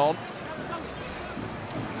coming on.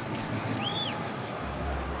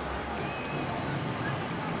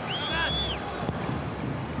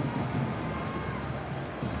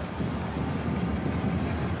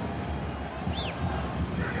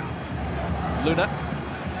 Luna.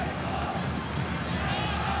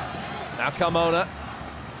 Now Carmona.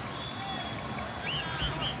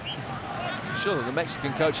 I'm sure that the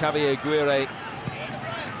Mexican coach Javier Aguirre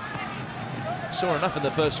saw enough in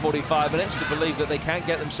the first 45 minutes to believe that they can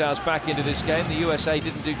get themselves back into this game. The USA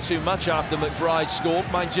didn't do too much after McBride scored.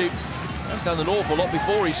 Mind you, they've done an awful lot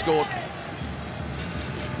before he scored.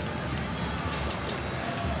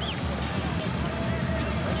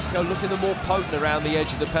 Mexico looking the more potent around the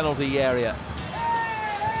edge of the penalty area.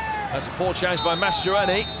 That's a poor challenge by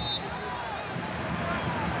Mastroeni.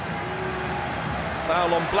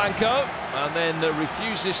 Foul on Blanco, and then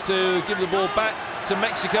refuses to give the ball back to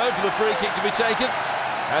Mexico for the free kick to be taken,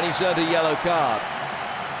 and he's earned a yellow card.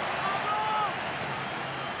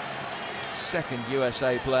 Second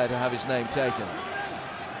USA player to have his name taken.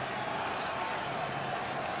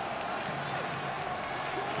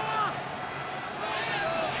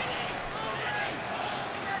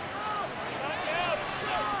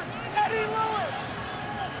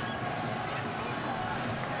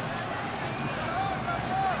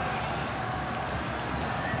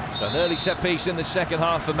 So an early set piece in the second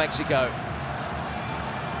half for Mexico.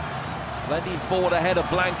 Plenty forward ahead of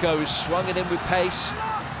Blanco, who's swung it in with pace.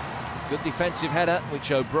 Good defensive header,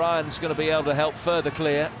 which O'Brien's going to be able to help further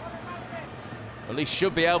clear. At least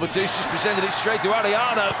should be able to. He's just presented it straight to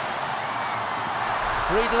Ariano.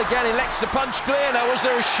 Friedel again, elects to punch clear. Now, was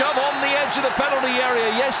there a shove on the edge of the penalty area?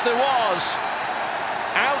 Yes, there was.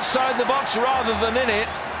 Outside the box rather than in it.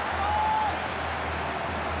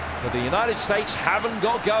 But the United States haven't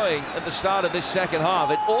got going at the start of this second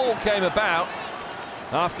half. It all came about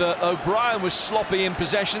after O'Brien was sloppy in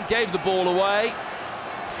possession, gave the ball away.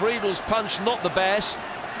 Friedel's punch not the best.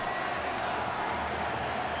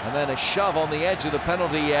 And then a shove on the edge of the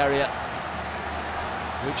penalty area,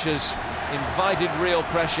 which has invited real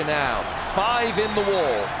pressure now. 5 in the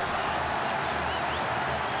wall.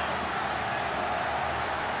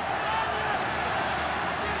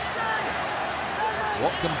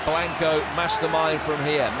 What can Blanco mastermind from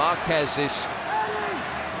here? Marquez is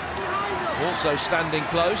also standing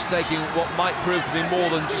close, taking what might prove to be more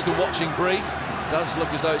than just a watching brief. It does look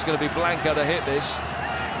as though it's going to be Blanco to hit this.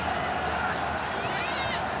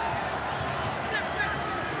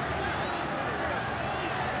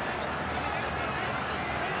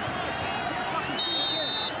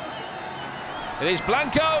 It is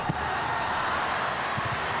Blanco.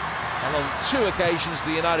 And on 2 occasions,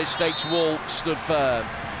 the United States wall stood firm.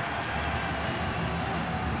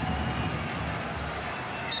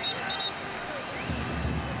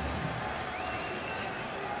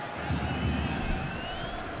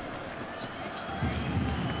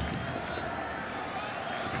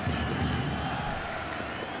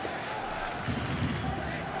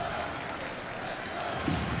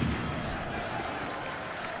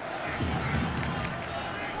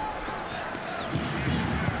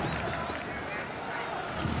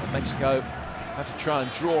 Mexico have to try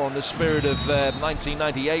and draw on the spirit of their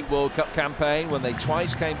 1998 World Cup campaign, when they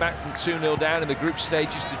twice came back from 2-0 down in the group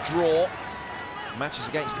stages to draw matches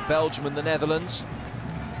against Belgium and the Netherlands.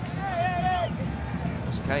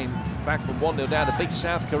 Just came back from 1-0 down to big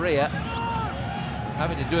South Korea,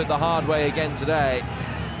 having to do it the hard way again today.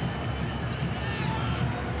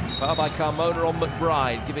 Foul by Carmona on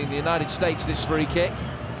McBride, giving the United States this free kick.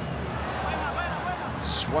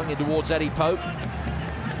 Swung in towards Eddie Pope.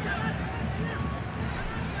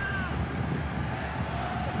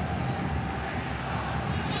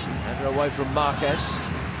 Away from Marquez.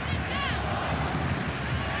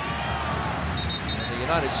 And the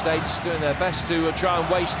United States doing their best to try and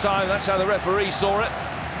waste time. That's how the referee saw it.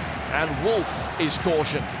 And Wolf is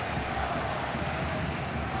cautioned.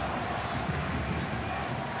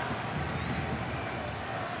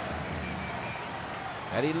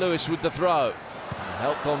 Eddie Lewis with the throw.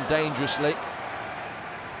 Helped on dangerously.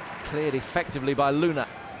 Cleared effectively by Luna.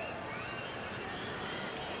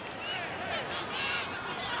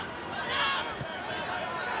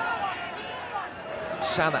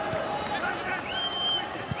 Sana.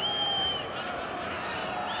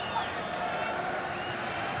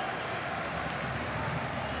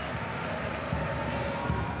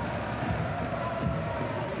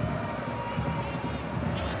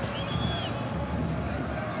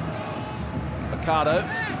 Mercado.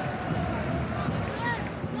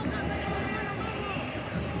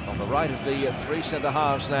 On the right of the three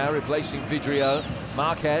centre-halves now, replacing Vidrio.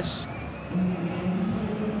 Marquez.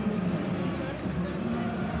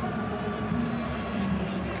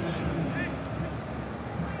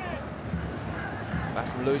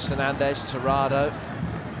 Back from Luis Hernandez, Tirado.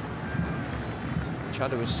 Trying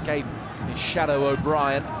to escape his shadow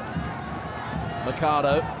O'Brien.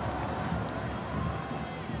 Mercado.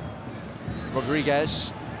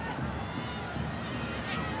 Rodriguez.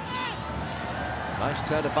 Nice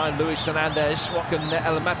turn to find Luis Hernandez. What can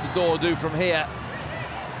El Matador do from here?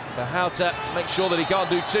 Berhalter makes sure that he can't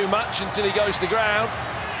do too much until he goes to the ground.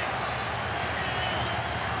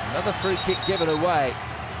 Another free kick given away.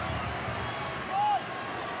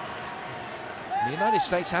 The United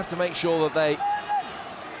States have to make sure that they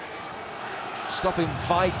stop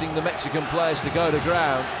inviting the Mexican players to go to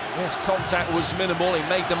ground. Yes, contact was minimal, he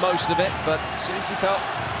made the most of it, but as soon as he felt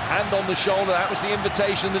hand on the shoulder, that was the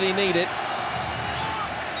invitation that he needed.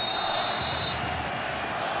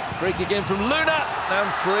 Free kick in from Luna,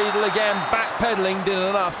 and Friedel again backpedaling, did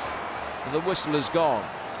enough. The whistle is gone.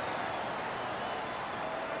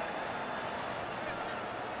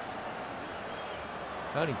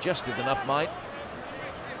 Only just did enough, Mike.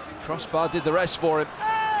 Crossbar did the rest for him.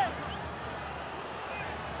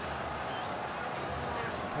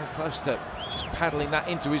 Very close to just paddling that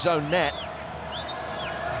into his own net.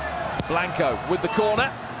 Blanco with the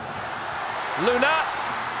corner. Luna.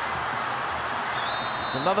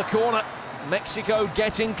 It's another corner. Mexico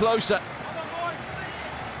getting closer.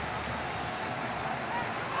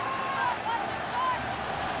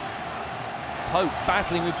 Pope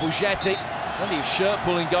battling with Bugetti. Plenty of shirt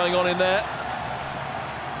pulling going on in there.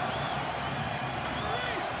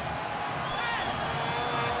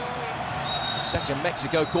 Second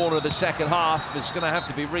Mexico corner of the second half is going to have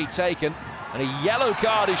to be retaken, and a yellow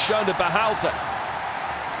card is shown to Berhalter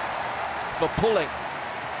for pulling.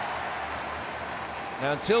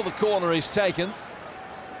 Now, until the corner is taken,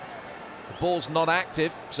 the ball's not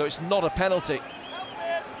active, so it's not a penalty.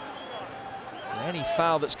 Any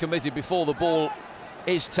foul that's committed before the ball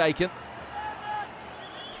is taken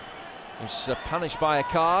is punished by a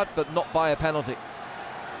card, but not by a penalty.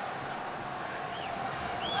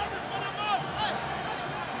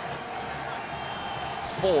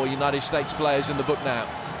 Four United States players in the book now.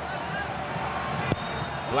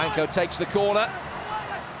 Blanco takes the corner.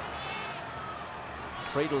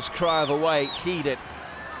 Friedel's cry of away heeded.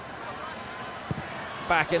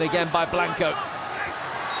 Back in again by Blanco.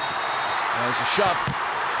 There's a shove.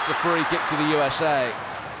 It's a free kick to the USA.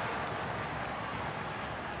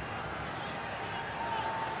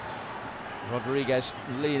 Rodriguez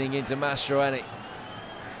leaning into Mastroeni.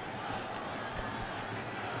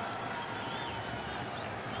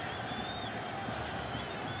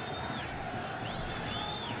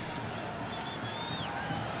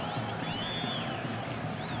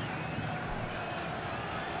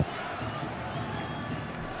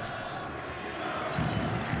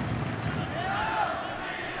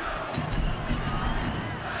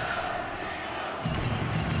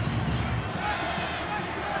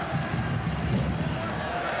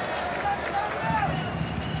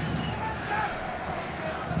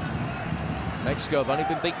 Mexico have only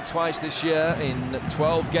been beaten twice this year in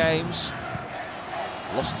 12 games.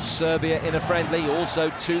 Lost to Serbia in a friendly, also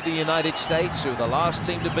to the United States, who are the last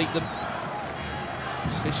team to beat them.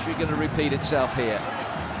 Is history going to repeat itself here?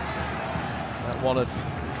 That one of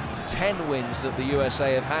 10 wins that the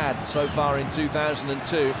USA have had so far in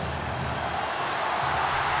 2002.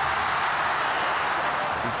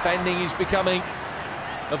 Defending is becoming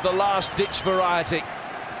of the last-ditch variety.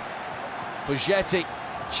 Bugetti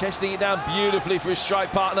chesting it down beautifully for his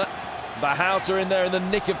strike partner. Berhalter in there in the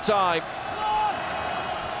nick of time.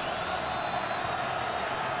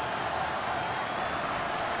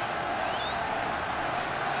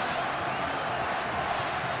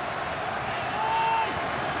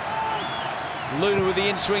 Luna with the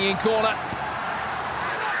in-swinging corner.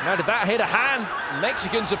 Now did that hit a hand?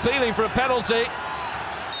 Mexicans appealing for a penalty.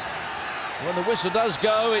 When the whistle does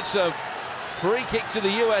go, it's a free kick to the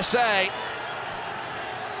USA.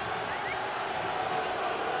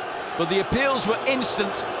 But the appeals were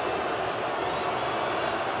instant.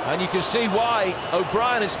 And you can see why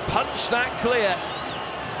O'Brien has punched that clear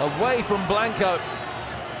away from Blanco.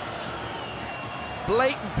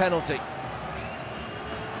 Blatant penalty.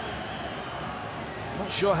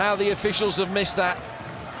 Not sure how the officials have missed that.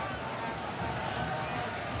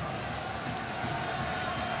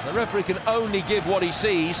 The referee can only give what he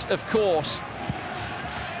sees, of course.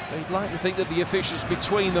 But you'd like to think that the officials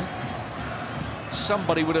between them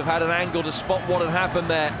somebody would have had an angle to spot what had happened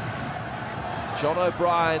there. John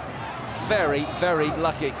O'Brien, very, very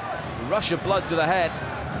lucky. Rush of blood to the head,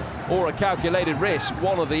 or a calculated risk,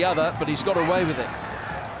 one or the other, but he's got away with it.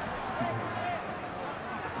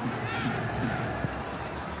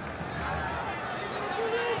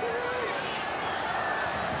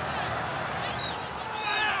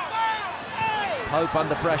 Pope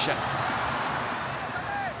under pressure.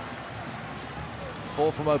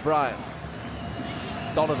 4 from O'Brien.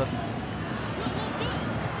 Donovan.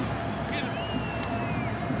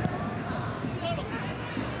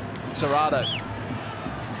 Tirado.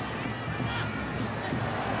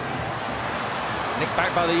 Nicked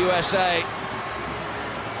back by the USA.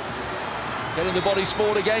 Getting the bodies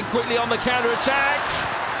forward again, quickly on the counter-attack.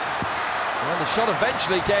 Well, the shot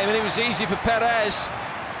eventually came and it was easy for Perez.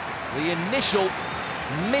 The initial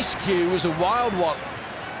miscue was a wild one.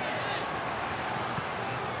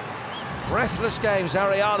 Breathless games,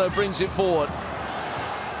 Ariano brings it forward.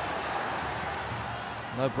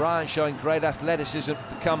 O'Brien showing great athleticism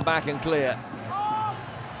to come back and clear.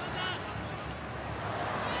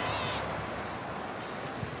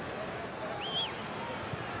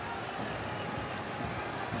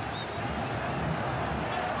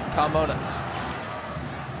 Carmona.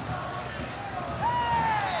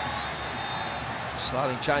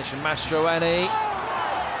 Sliding change from Mastroeni.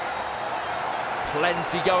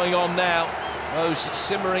 Plenty going on now. Those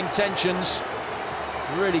simmering tensions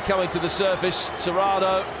really coming to the surface.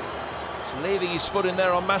 Tirado is leaving his foot in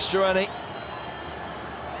there on Mastroeni.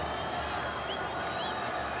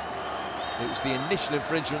 It was the initial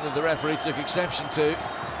infringement that the referee took exception to.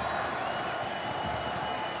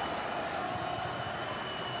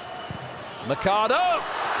 Mercado!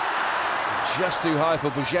 Just too high for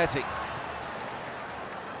Buggetti.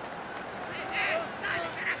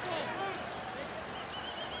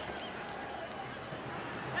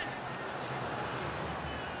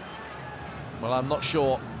 Well, I'm not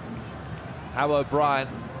sure how O'Brien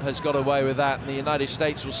has got away with that. And the United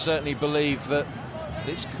States will certainly believe that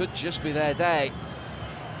this could just be their day.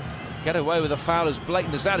 Get away with a foul as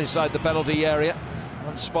blatant as that inside the penalty area.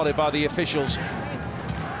 Unspotted by the officials.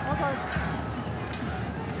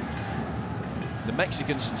 The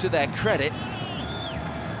Mexicans, to their credit,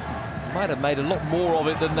 might have made a lot more of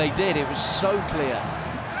it than they did. It was so clear.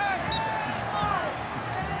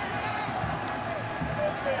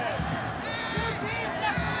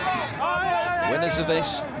 Winners of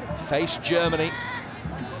this face Germany.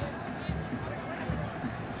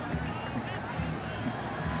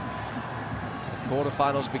 As the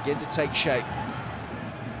quarterfinals begin to take shape.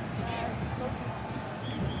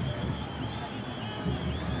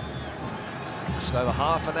 Just over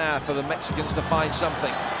half an hour for the Mexicans to find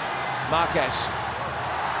something. Marquez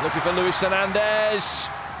looking for Luis Hernandez.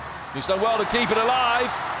 He's done well to keep it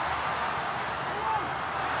alive.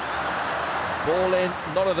 Ball in,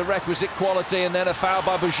 not of the requisite quality, and then a foul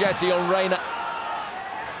by Buggetti on Reina.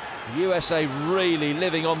 USA really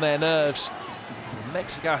living on their nerves.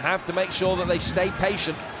 Mexico have to make sure that they stay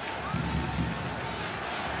patient.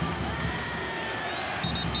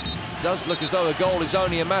 Does look as though a goal is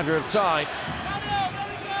only a matter of time.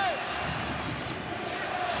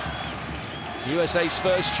 USA's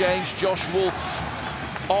first change, Josh Wolf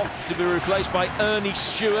off to be replaced by Ernie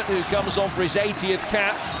Stewart, who comes on for his 80th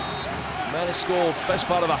cap. The man has scored best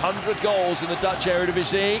part of 100 goals in the Dutch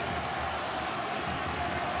Eredivisie.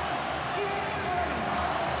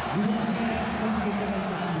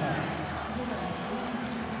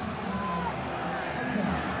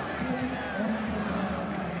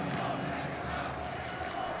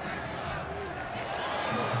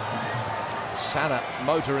 Sana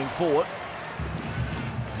motoring forward.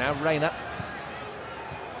 Now Reina.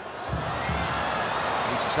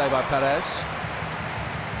 Easy save by Perez.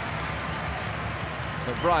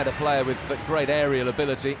 O'Brien, a player with great aerial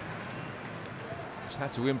ability. Just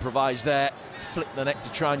had to improvise there, flick the neck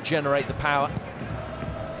to try and generate the power.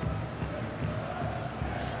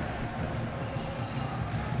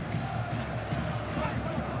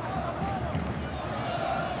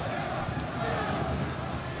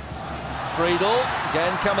 Friedel,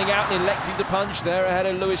 again coming out and electing to punch there ahead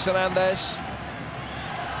of Luis Hernandez.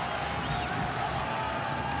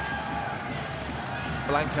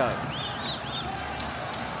 Blanco.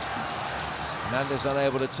 Hernandez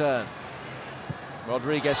unable to turn.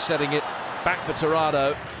 Rodriguez setting it back for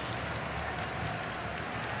Tirado.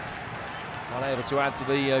 Unable to add to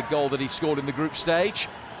the goal that he scored in the group stage.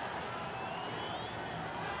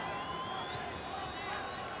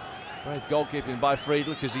 Brave goalkeeping by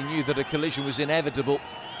Friedel because he knew that a collision was inevitable.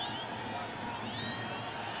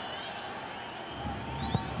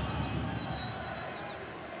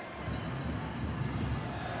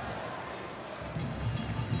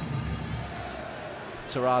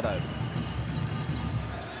 Tirado.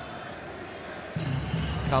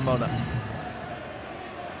 Carmona.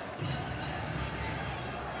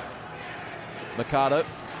 Mercado.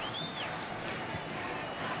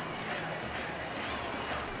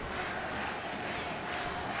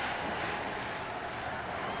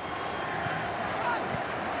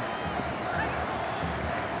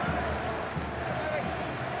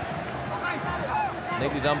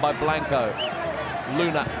 Neatly done by Blanco.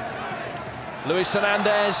 Luna. Luis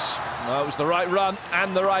Hernandez. Well, it was the right run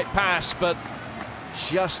and the right pass, but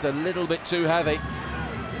just a little bit too heavy.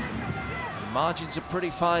 The margins are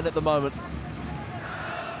pretty fine at the moment.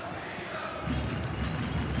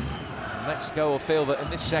 Mexico will feel that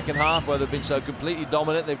in this second half, where they've been so completely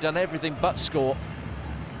dominant, they've done everything but score.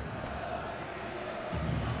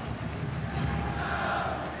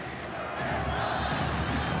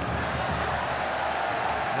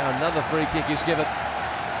 Now another free kick is given.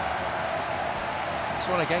 This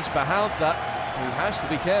one against Bahalta, who has to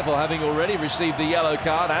be careful, having already received the yellow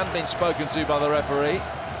card and been spoken to by the referee.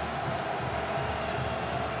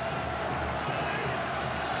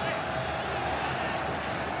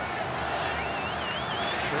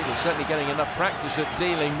 They're certainly getting enough practice at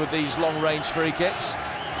dealing with these long-range free kicks.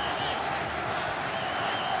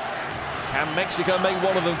 Can Mexico make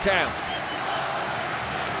one of them count?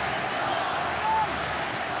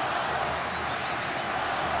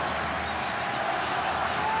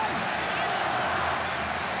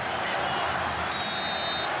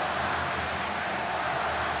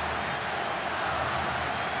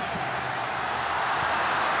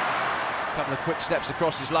 Couple of quick steps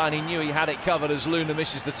across his line. He knew he had it covered as Luna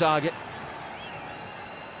misses the target.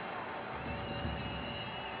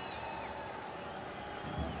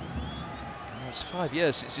 It's 5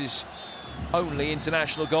 years since his only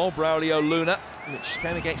international goal, Braulio Luna, which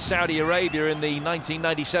came against Saudi Arabia in the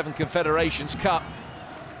 1997 Confederations Cup.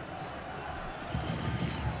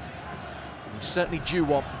 He's certainly due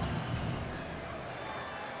one.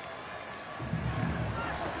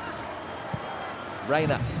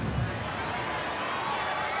 Reina.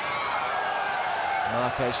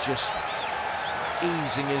 Marquez just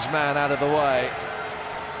easing his man out of the way.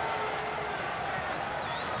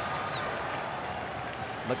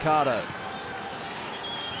 Mercado.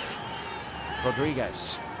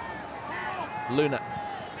 Rodriguez. Luna.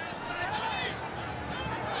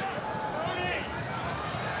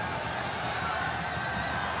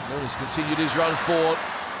 Luna's continued his run forward.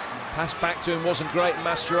 Pass back to him wasn't great.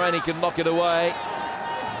 Mastroeni can knock it away.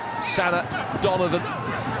 Sana, Donovan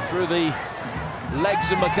through the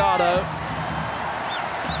legs of Mercado.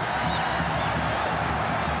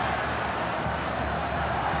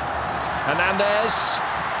 Hernandez.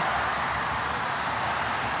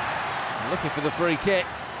 Looking for the free kick.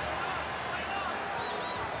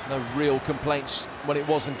 No real complaints when it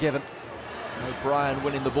wasn't given. O'Brien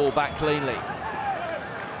winning the ball back cleanly.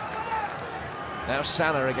 Now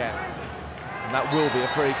Sana again. And that will be a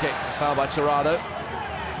free kick. A foul by Tirado.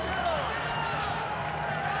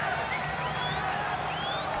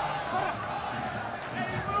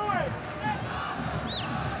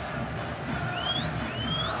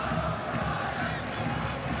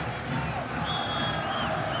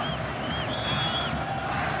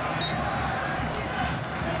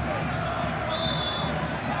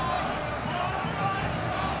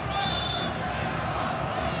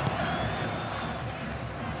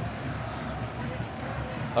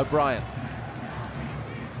 O'Brien.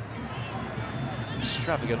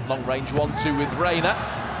 Extravagant long-range 1-2 with Reina.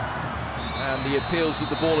 And the appeals that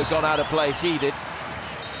the ball had gone out of play heeded.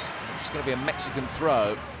 It's going to be a Mexican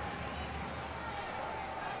throw.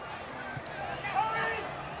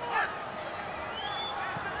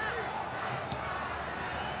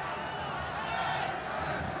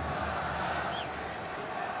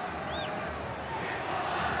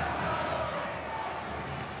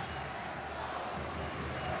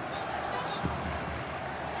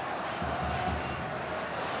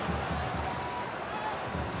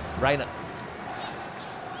 Reina.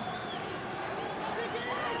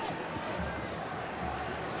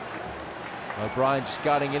 O'Brien just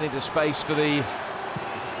guarding it into space for the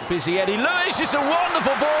busy Eddie Lewis. It's a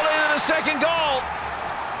wonderful ball in and a second goal.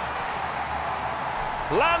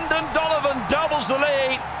 Landon Donovan doubles the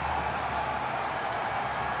lead.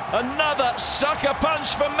 Another sucker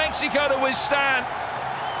punch for Mexico to withstand.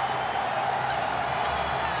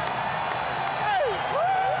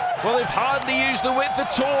 Well, they've hardly used the width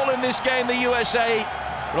at all in this game, the USA.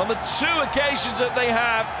 But on the two occasions that they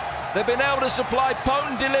have, they've been able to supply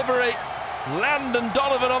potent delivery. Landon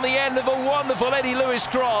Donovan on the end of a wonderful Eddie Lewis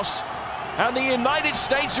cross. And the United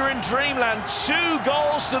States are in dreamland. 2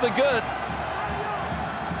 goals to the good.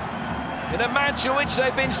 In a match in which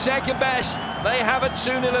they've been second best, they have a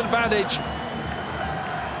 2-0 advantage.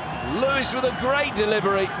 Lewis with a great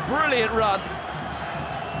delivery, brilliant run.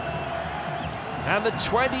 And the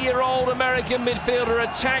 20-year-old American midfielder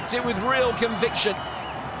attacked it with real conviction.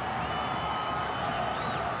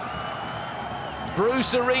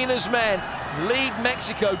 Bruce Arena's men lead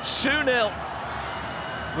Mexico 2-0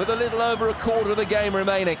 with a little over a quarter of the game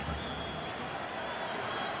remaining.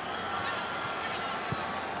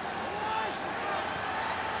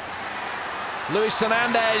 Luis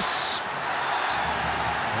Hernandez.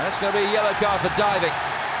 That's going to be a yellow card for diving.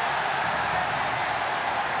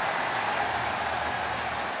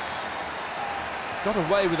 Got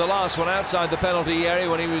away with the last one outside the penalty area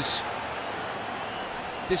when he was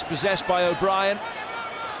dispossessed by O'Brien.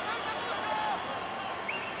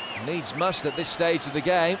 Needs must at this stage of the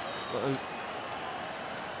game.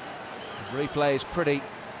 The replay is pretty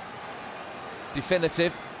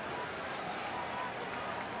definitive.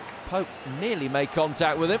 Pope nearly made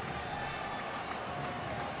contact with him.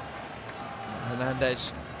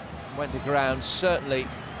 Hernandez went to ground, certainly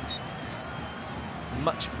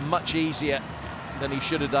much easier than he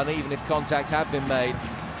should have done, even if contact had been made.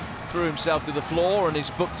 Threw himself to the floor and is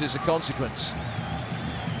booked as a consequence.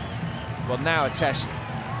 Well, now a test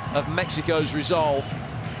of Mexico's resolve.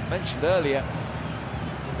 Mentioned earlier,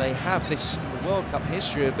 they have this World Cup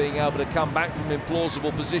history of being able to come back from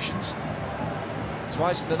implausible positions.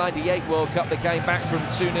 Twice in the '98 World Cup they came back from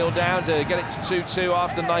 2-0 down to get it to 2-2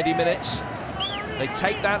 after 90 minutes. They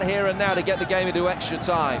take that here and now to get the game into extra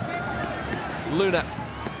time. Luna.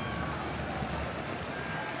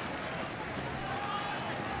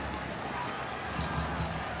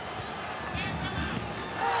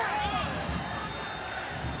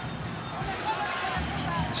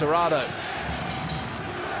 Torrado.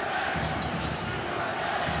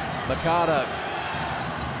 Mercado.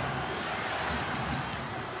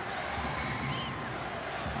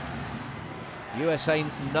 USA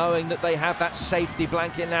knowing that they have that safety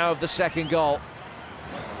blanket now of the second goal.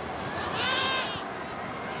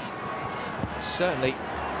 Certainly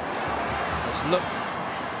it's looked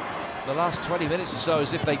the last 20 minutes or so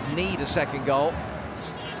as if they need a second goal.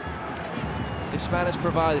 This man has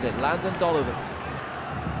provided it, Landon Donovan.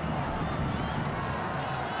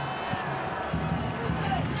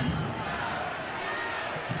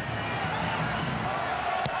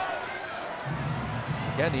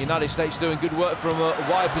 Again, the United States doing good work from a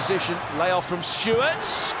wide position. Layoff from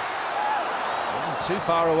Stewart. Wasn't too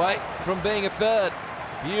far away from being a third.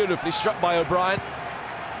 Beautifully struck by O'Brien.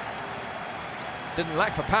 Didn't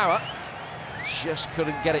lack for power. Just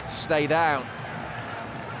couldn't get it to stay down.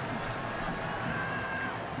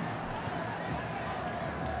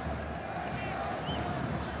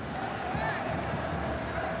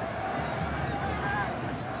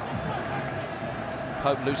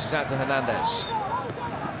 Pope loses out to Hernandez.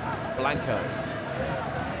 Blanco.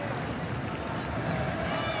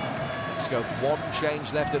 Mexico, one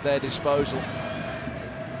change left at their disposal.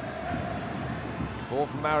 4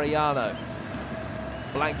 from Arellano.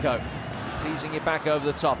 Blanco teasing it back over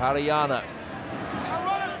the top. Arellano.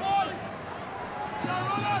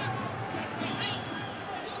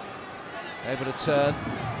 Able to turn.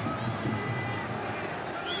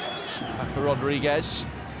 Back for Rodriguez.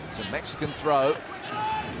 It's a Mexican throw.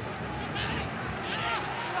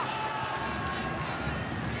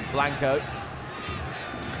 Blanco.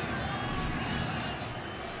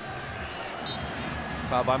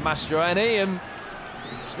 Foul by Mastroeni, and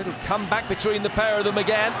there's a little comeback between the pair of them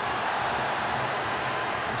again.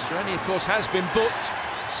 Mastroeni, of course, has been booked.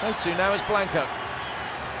 So too now is Blanco.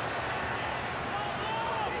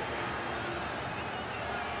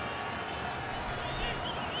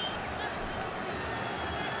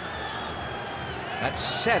 That's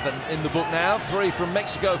 7 in the book now. 3 from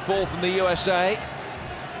Mexico, 4 from the USA.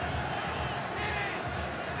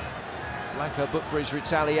 Blanco booked for his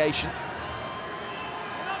retaliation.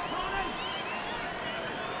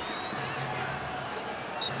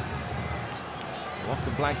 What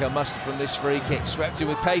can Blanco muster from this free kick? Swept in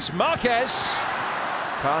with pace. Marquez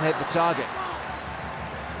can't hit the target.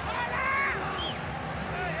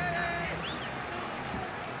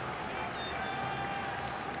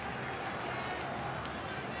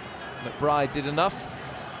 McBride did enough.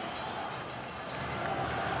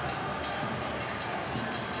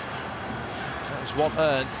 That was what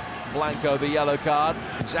earned Blanco the yellow card.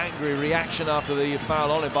 His angry reaction after the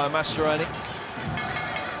foul on him by Mastroeni.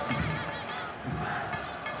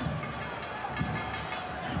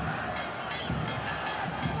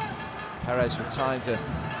 Perez with time to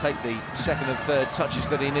take the second and third touches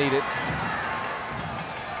that he needed.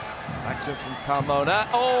 Back to him from Carmona.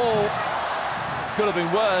 Oh! Could have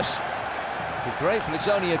been worse. We're grateful it's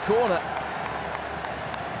only a corner.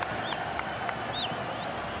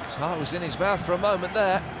 His heart was in his mouth for a moment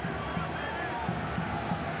there.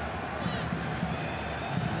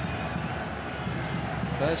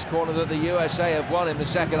 First corner that the USA have won in the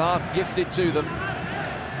second half, gifted to them.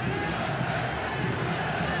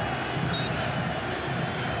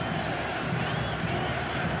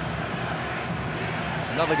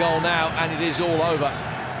 Another goal now, and it is all over.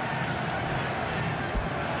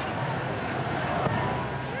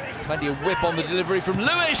 Plenty of whip on the delivery from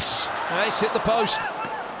Lewis. Nice, hit the post.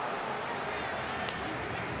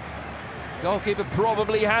 Goalkeeper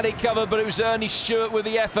probably had it covered, but it was Ernie Stewart with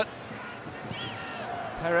the effort.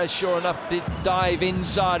 Perez, sure enough, did dive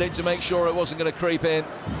inside it to make sure it wasn't going to creep in.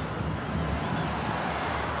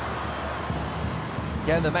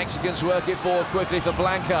 Again, the Mexicans work it forward quickly for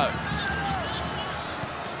Blanco.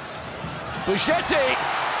 Buschetti,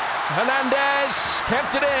 Hernandez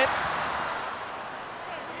kept it in.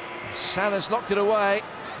 Salas knocked it away.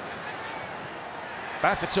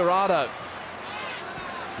 Back for Tirado.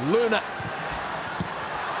 Luna.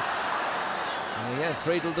 And again,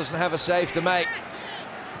 Friedel doesn't have a save to make.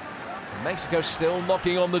 Mexico still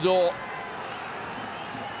knocking on the door.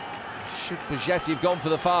 Should Buschetti have gone for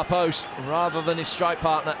the far post rather than his strike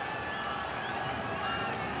partner?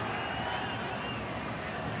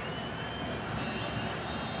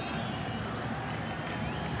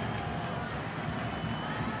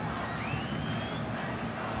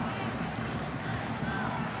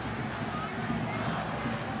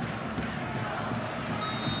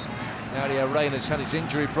 Claudio Reyna's had his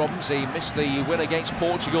injury problems. He missed the win against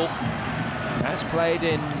Portugal. Has played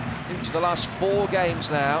in each of the last 4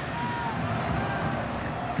 games now.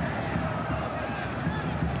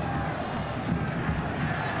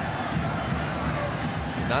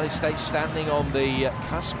 The United States standing on the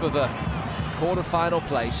cusp of a quarter-final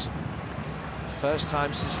place. First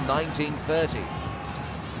time since 1930.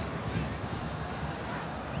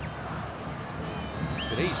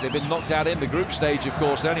 Could easily have been knocked out in the group stage, of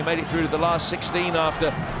course. They only made it through to the last 16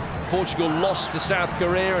 after Portugal lost to South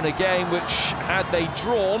Korea in a game which, had they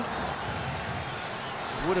drawn,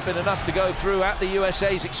 would have been enough to go through at the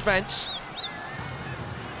USA's expense.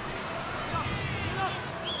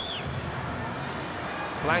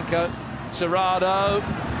 Blanco, Tirado,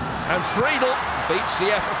 and Friedel beats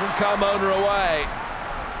the effort from Carmona away.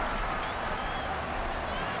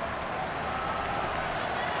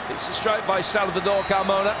 It's a strike by Salvador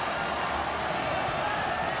Carmona.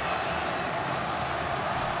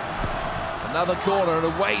 Another corner and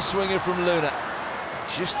a way swinger from Luna.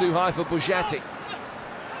 Just too high for Buschetti.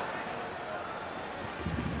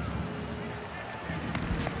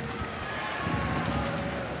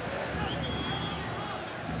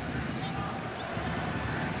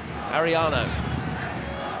 Ariano.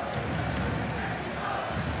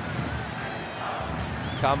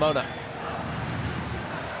 Carmona.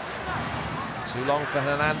 Too long for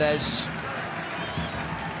Hernandez.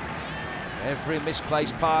 Every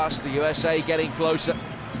misplaced pass, the USA getting closer.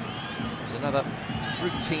 There's another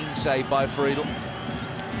routine save by Friedel.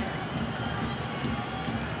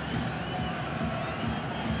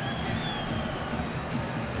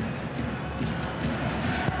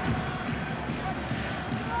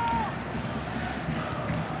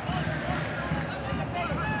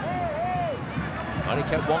 Only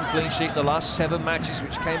kept 1 clean sheet in the last 7 matches,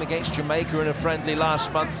 which came against Jamaica in a friendly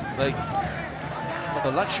last month. They have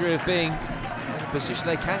the luxury of being in a position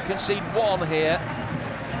they can concede 1 here.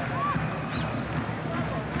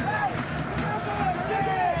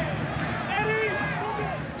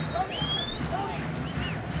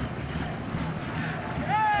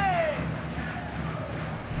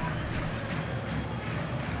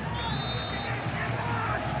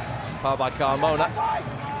 Foul by Carmona.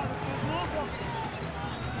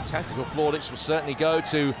 Tactical plaudits will certainly go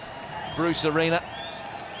to Bruce Arena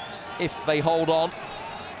if they hold on.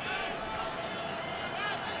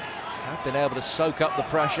 Have been able to soak up the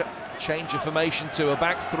pressure. Change of formation to a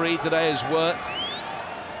back 3 today has worked.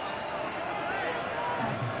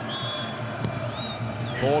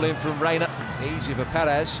 Ball in from Reyna, easy for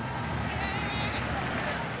Perez.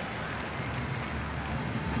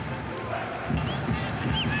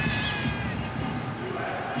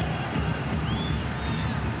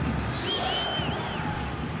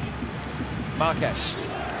 Marquez.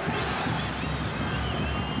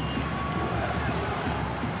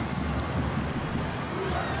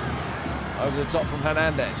 Over the top from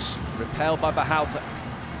Hernandez. Repelled by Bahalta.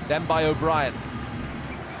 Then by O'Brien.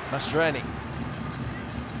 Mastroeni.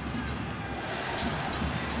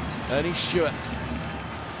 Ernie Stewart.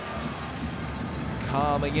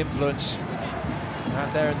 Calming influence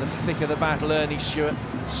Out there in the thick of the battle, Ernie Stewart.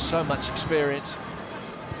 So much experience.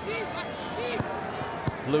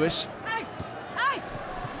 Lewis.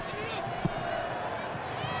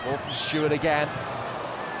 Ball from Stewart again.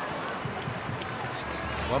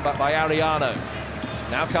 One back by Ariano.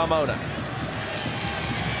 Now Carmona.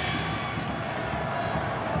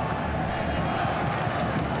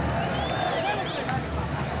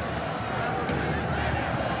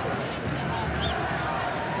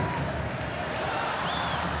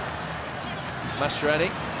 Mastroeni.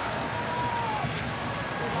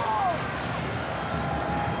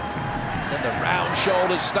 And the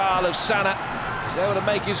round-shouldered style of Sana. He's able to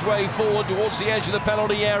make his way forward towards the edge of the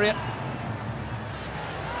penalty area.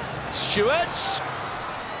 Stewart.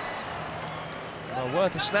 Well,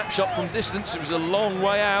 worth a snapshot from distance. It was a long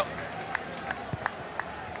way out.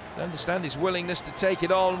 I understand his willingness to take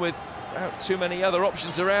it on without too many other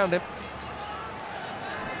options around him.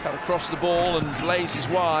 Cut across the ball and blazes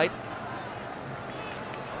wide.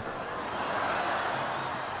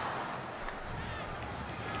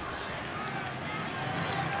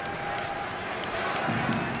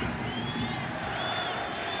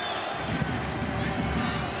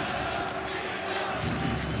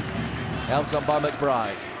 Held on by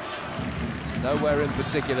McBride. Nowhere in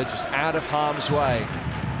particular, just out of harm's way.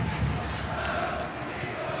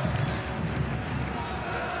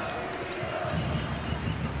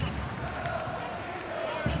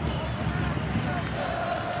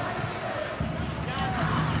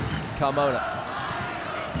 Carmona.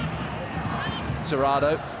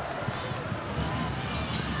 Tirado.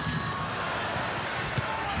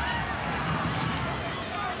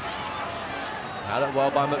 Had it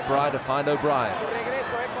well by McBride to find O'Brien.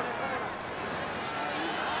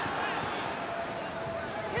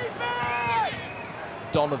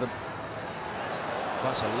 Donovan.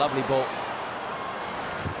 That's a lovely ball.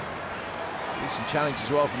 Decent challenge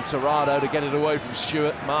as well from Tirado to get it away from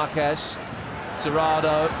Stewart. Marquez.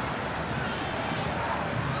 Tirado.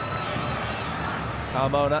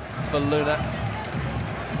 Carmona for Luna.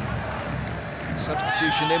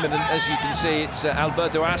 Substitution imminent, as you can see. It's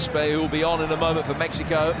Alberto Aspe who will be on in a moment for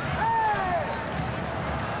Mexico.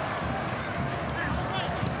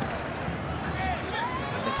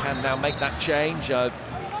 And they can now make that change. I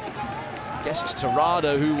guess it's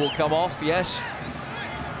Tirado who will come off, yes.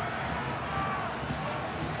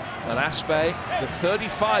 And Aspe, the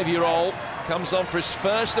 35-year-old, comes on for his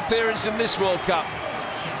first appearance in this World Cup.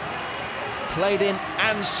 Played in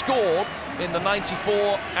and scored in the 94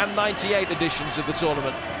 and 98 editions of the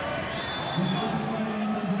tournament.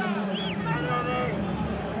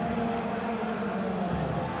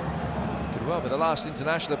 Could well be the last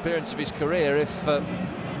international appearance of his career if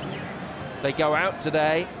they go out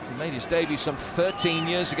today. He made his debut some 13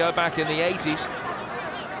 years ago, back in the 80s.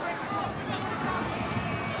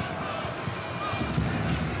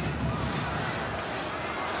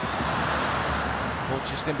 Ball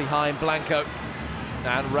just in behind Blanco.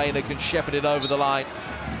 And Reina can shepherd it over the line.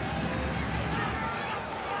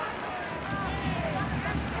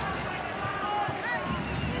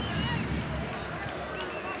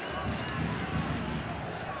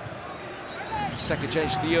 Second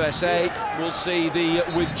change to the USA. We'll see the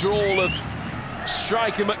withdrawal of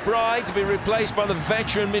striker McBride to be replaced by the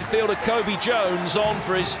veteran midfielder Kobe Jones, on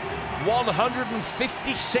for his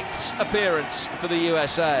 156th appearance for the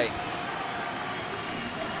USA.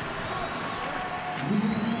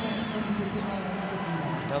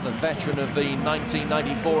 Another veteran of the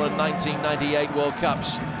 1994 and 1998 World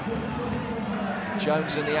Cups.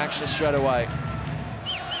 Jones in the action straight away.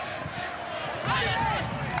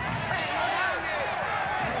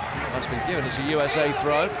 That's been given as a USA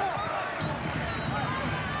throw.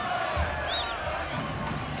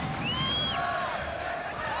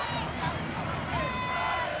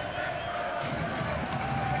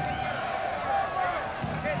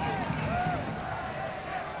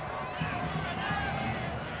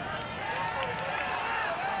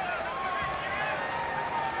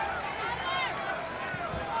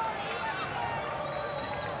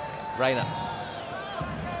 Reina.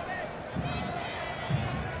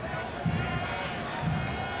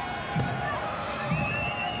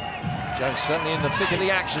 Jones certainly in the thick of the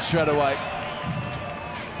action straight away.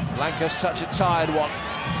 Blanco's touch, a tired one.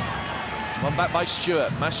 One back by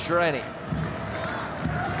Stewart. Mastroeni.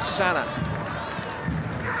 Sana.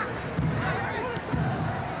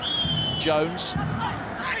 Jones.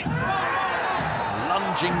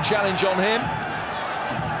 Lunging challenge on him.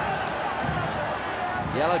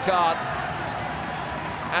 Yellow card.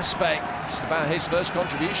 Aspe, just about his first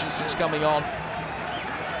contribution since coming on.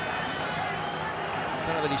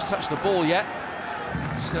 Don't know that he's touched the ball yet.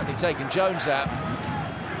 Certainly taken Jones out.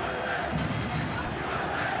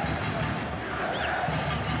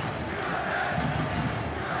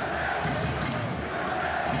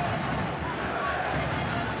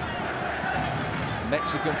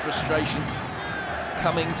 Mexican frustration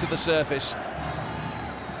coming to the surface.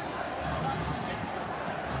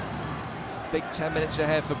 Big 10 minutes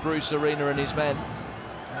ahead for Bruce Arena and his men.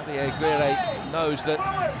 Javier Aguirre knows that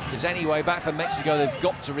if there's any way back for Mexico, they've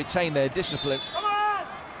got to retain their discipline.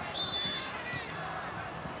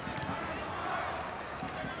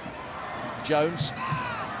 Jones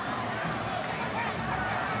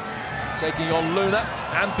taking on Luna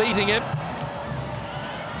and beating him.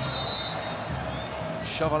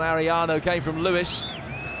 Shove on Ariano came from Lewis.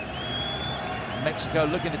 Mexico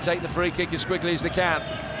looking to take the free kick as quickly as they can.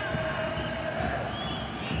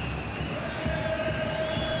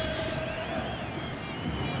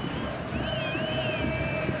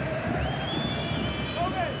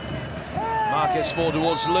 Marquez forward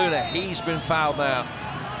towards Luna. He's been fouled now.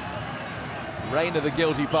 Reign of the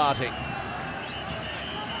guilty party.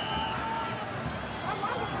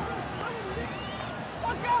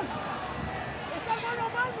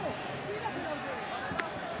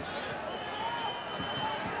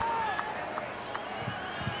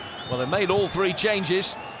 Well, they made all three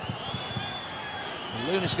changes.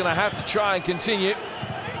 Luna's going to have to try and continue.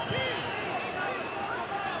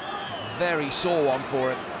 Very sore one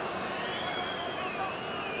for him.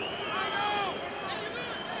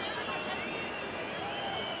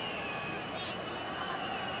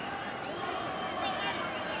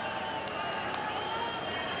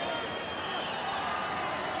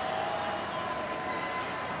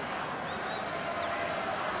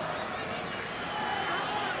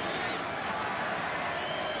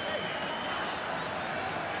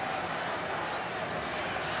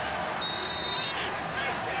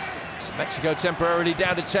 So Mexico temporarily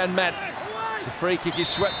down to 10 men. As the free kick is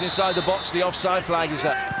swept inside the box, the offside flag is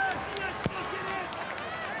up.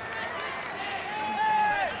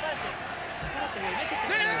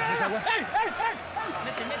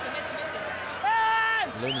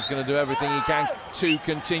 Luna's going to do everything he can to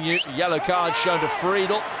continue. Yellow card shown to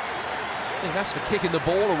Friedel. I think that's for kicking the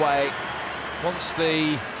ball away. Once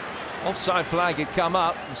the offside flag had come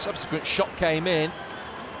up, the subsequent shot came in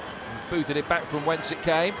and booted it back from whence it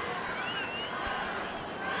came.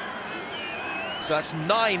 So that's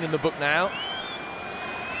 9 in the book now.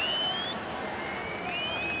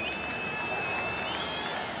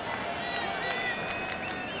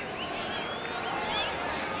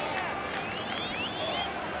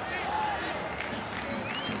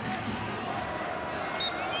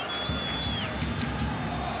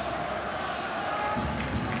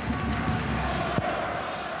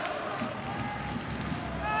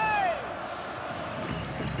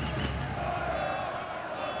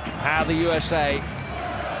 How the USA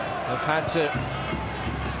have had to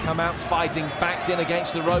come out fighting, backed in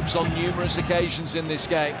against the ropes on numerous occasions in this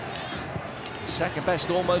game. Second best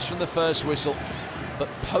almost from the first whistle, but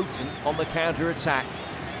potent on the counter-attack.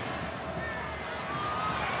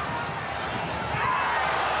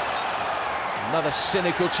 Another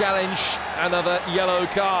cynical challenge, another yellow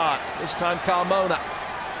card, this time Carmona.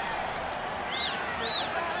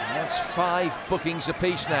 And that's 5 bookings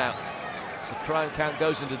apiece now. So the crime count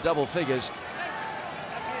goes into double figures.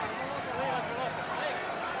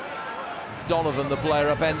 Donovan, the player,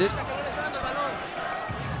 upended.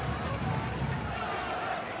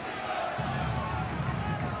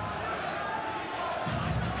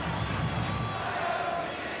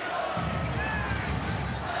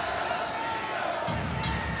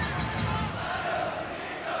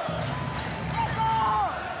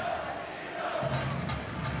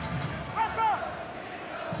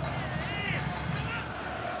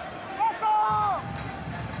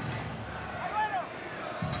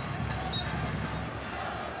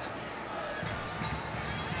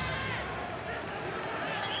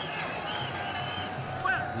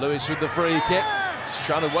 Lewis with the free kick, just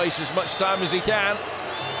trying to waste as much time as he can.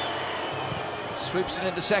 Sweeps it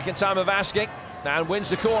in the second time of asking, and wins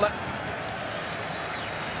the corner.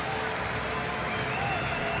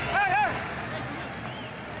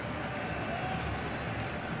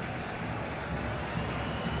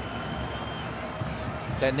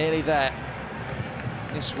 They're nearly there.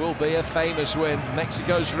 This will be a famous win.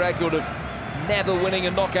 Mexico's record of never winning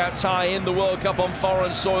a knockout tie in the World Cup on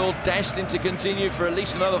foreign soil, destined to continue for at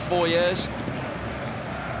least another 4 years.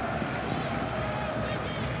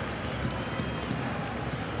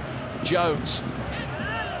 Jones.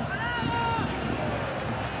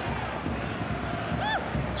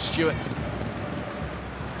 Stewart.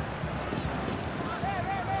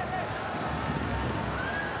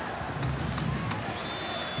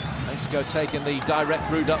 Mexico taking the direct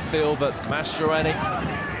route upfield, but Mastroeni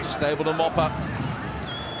just able to mop up.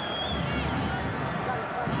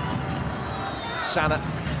 Sana.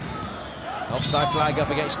 Offside flag up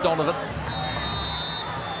against Donovan.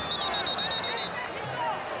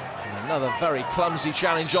 And another very clumsy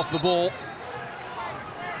challenge off the ball.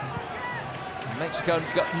 Mexico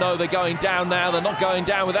know they're going down now. They're not going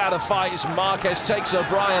down without a fight as Marquez takes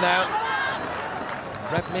O'Brien out.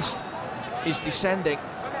 Red mist is descending.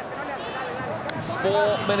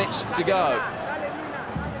 4 minutes to go.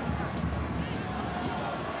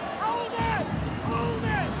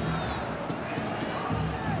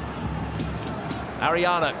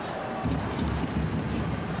 Ariano.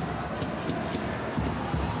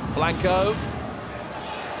 Blanco.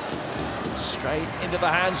 Straight into the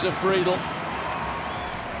hands of Friedel.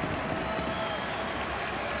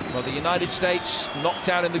 Well, the United States knocked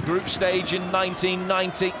out in the group stage in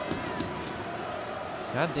 1990.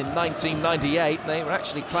 And in 1998, they were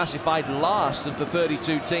actually classified last of the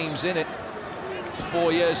 32 teams in it.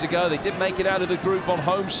 4 years ago, they did make it out of the group on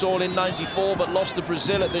home soil in 94, but lost to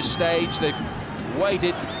Brazil at this stage. They've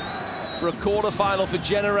waited for a quarter-final for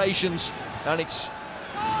generations, and it's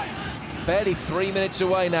barely 3 minutes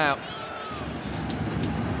away now.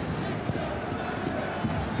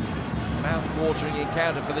 Mouth-watering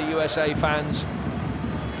encounter for the USA fans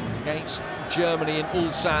against Germany in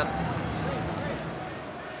Ulsan.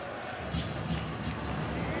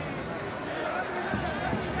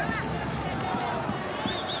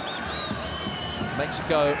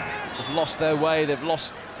 Mexico have lost their way, they've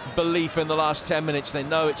lost belief in the last 10 minutes. They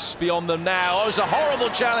know it's beyond them now. Oh, it's a horrible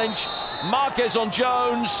challenge. Marquez on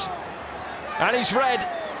Jones, and he's red.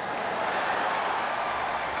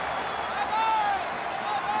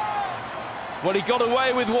 Well, he got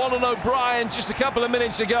away with one on O'Brien just a couple of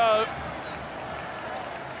minutes ago.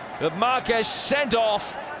 But Marquez sent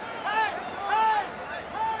off.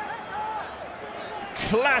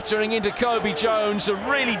 Clattering into Kobe Jones, a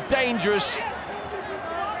really dangerous,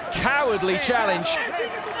 cowardly challenge.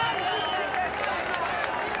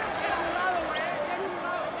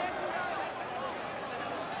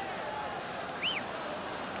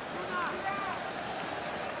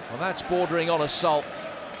 Well, that's bordering on assault.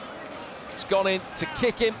 It's gone in to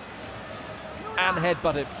kick him and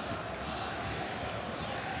headbutt him.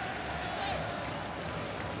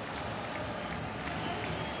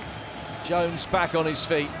 Jones back on his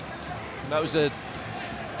feet. That was a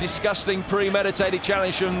disgusting premeditated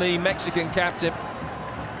challenge from the Mexican captain.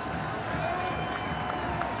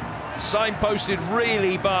 Signposted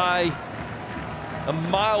really by a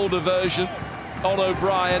milder version on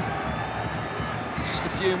O'Brien just a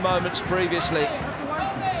few moments previously.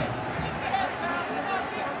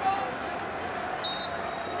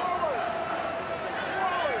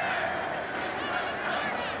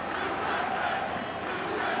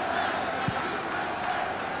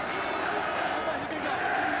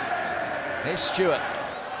 Here's Stewart.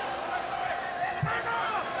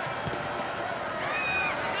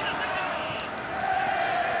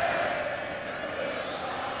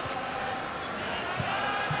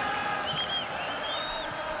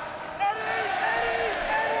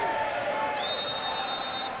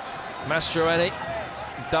 Mastroeni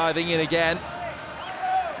diving in again.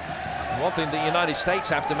 One thing the United States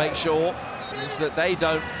have to make sure is that they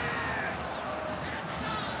don't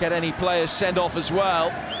get any players sent off as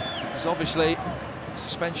well. Because obviously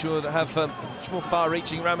suspension will have much more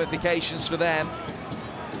far-reaching ramifications for them.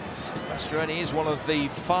 Mastroeni is one of the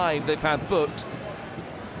 5 they've had booked.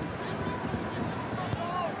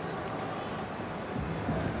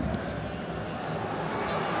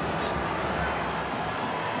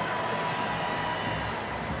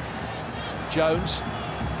 Jones,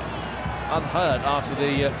 unhurt after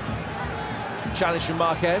the challenge from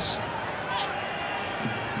Marquez.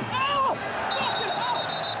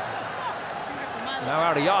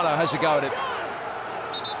 Now Ariano has a go at it.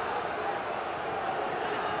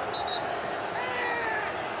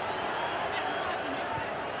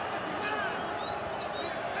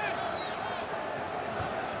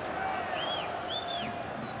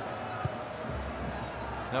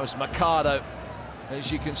 That was Mercado,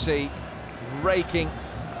 as you can see, raking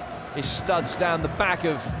his studs down the back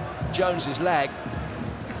of Jones's leg.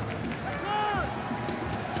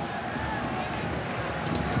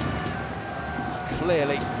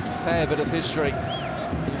 Clearly, a fair bit of history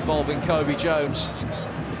involving Kobe Jones.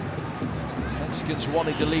 Mexicans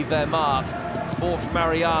wanted to leave their mark. 4 from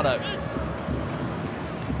Mariano.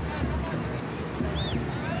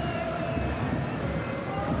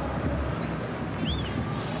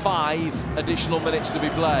 Five additional minutes to be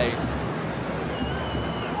played.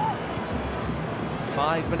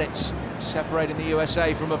 5 minutes separating the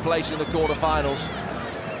USA from a place in the quarterfinals.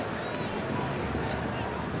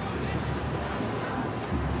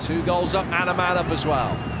 2 goals up and a man up as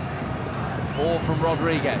well. Ball from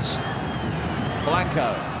Rodriguez.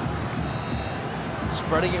 Blanco.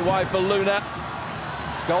 Spreading it wide for Luna.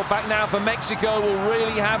 Goal back now for Mexico will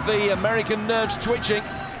really have the American nerves twitching.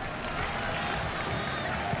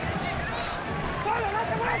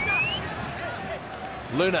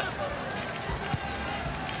 Luna.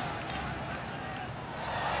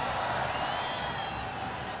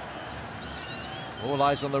 All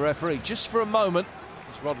eyes on the referee just for a moment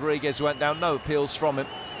as Rodriguez went down. No appeals from him.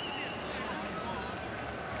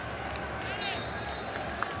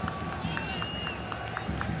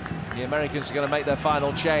 The Americans are going to make their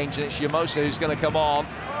final change, and it's Yamosa who's going to come on.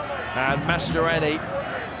 And Mastroeni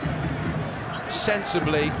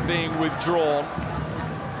sensibly being withdrawn.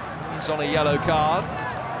 He's on a yellow card.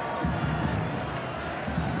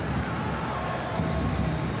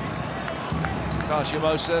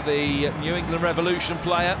 Yamosa, the New England Revolution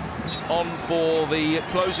player, on for the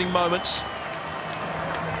closing moments.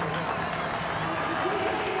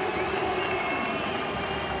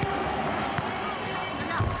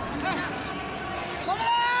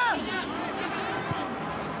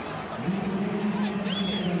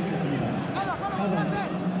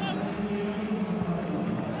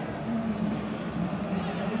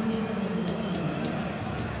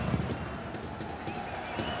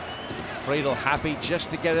 Friedel happy just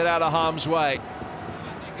to get it out of harm's way.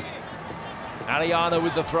 Ariana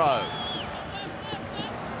with the throw.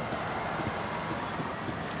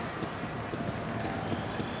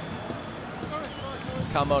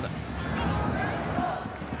 Carmona.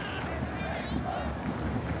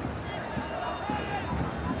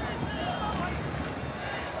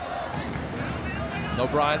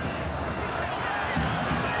 O'Brien.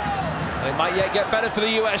 It might yet get better for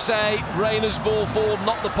the USA. Reyna's ball forward,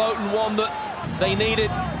 not the potent one that they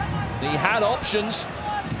needed. He had options.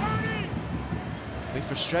 Be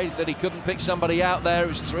frustrated that he couldn't pick somebody out there. It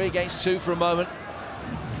was 3 against 2 for a moment.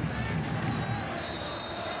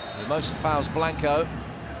 Yamosa fouls Blanco.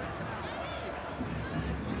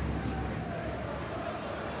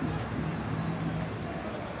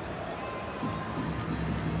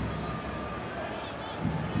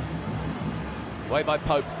 Away by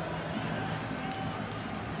Pope.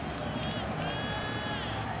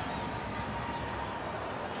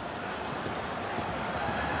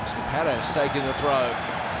 Perez taking the throw.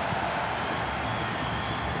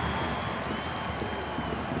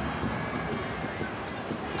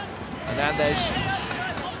 Hernandez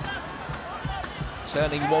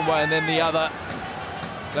turning one way and then the other.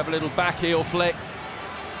 Clever little back heel flick.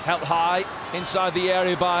 Held high inside the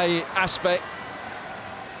area by Aspe.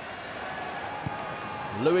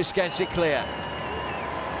 Lewis gets it clear.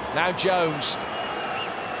 Now Jones.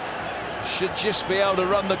 Should just be able to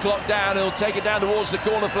run the clock down. He'll take it down towards the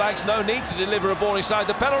corner flags. No need to deliver a ball inside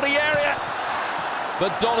the penalty area.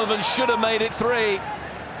 But Donovan should have made it 3.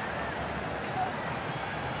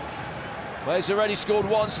 Well, he's already scored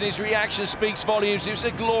once and his reaction speaks volumes. It was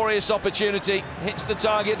a glorious opportunity. Hits the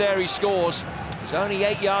target there, he scores. He's only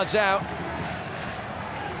 8 yards out.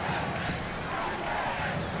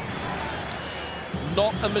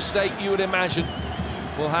 Not a mistake you would imagine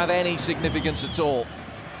will have any significance at all.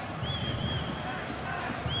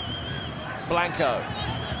 Blanco.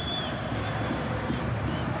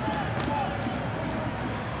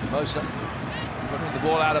 Mosa putting the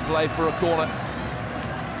ball out of play for a corner.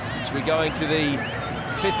 As we go into the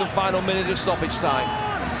 5th and final minute of stoppage time.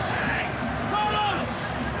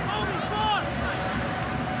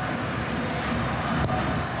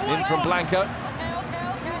 In from Blanco.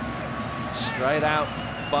 Straight out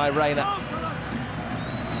by Reyna.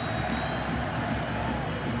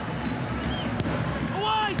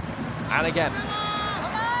 And again.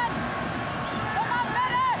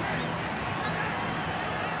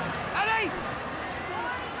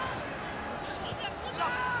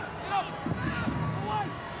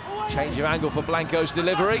 Change of angle for Blanco's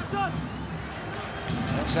delivery.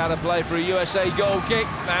 That's out of play for a USA goal kick,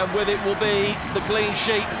 and with it will be the clean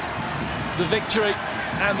sheet, the victory,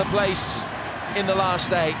 and the place in the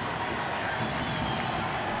last 8.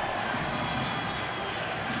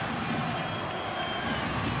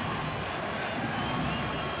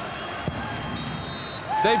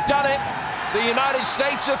 They've done it. The United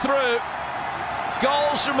States are through.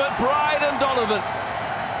 Goals from McBride and Donovan,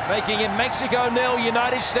 making it Mexico 0,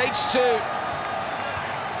 United States 2.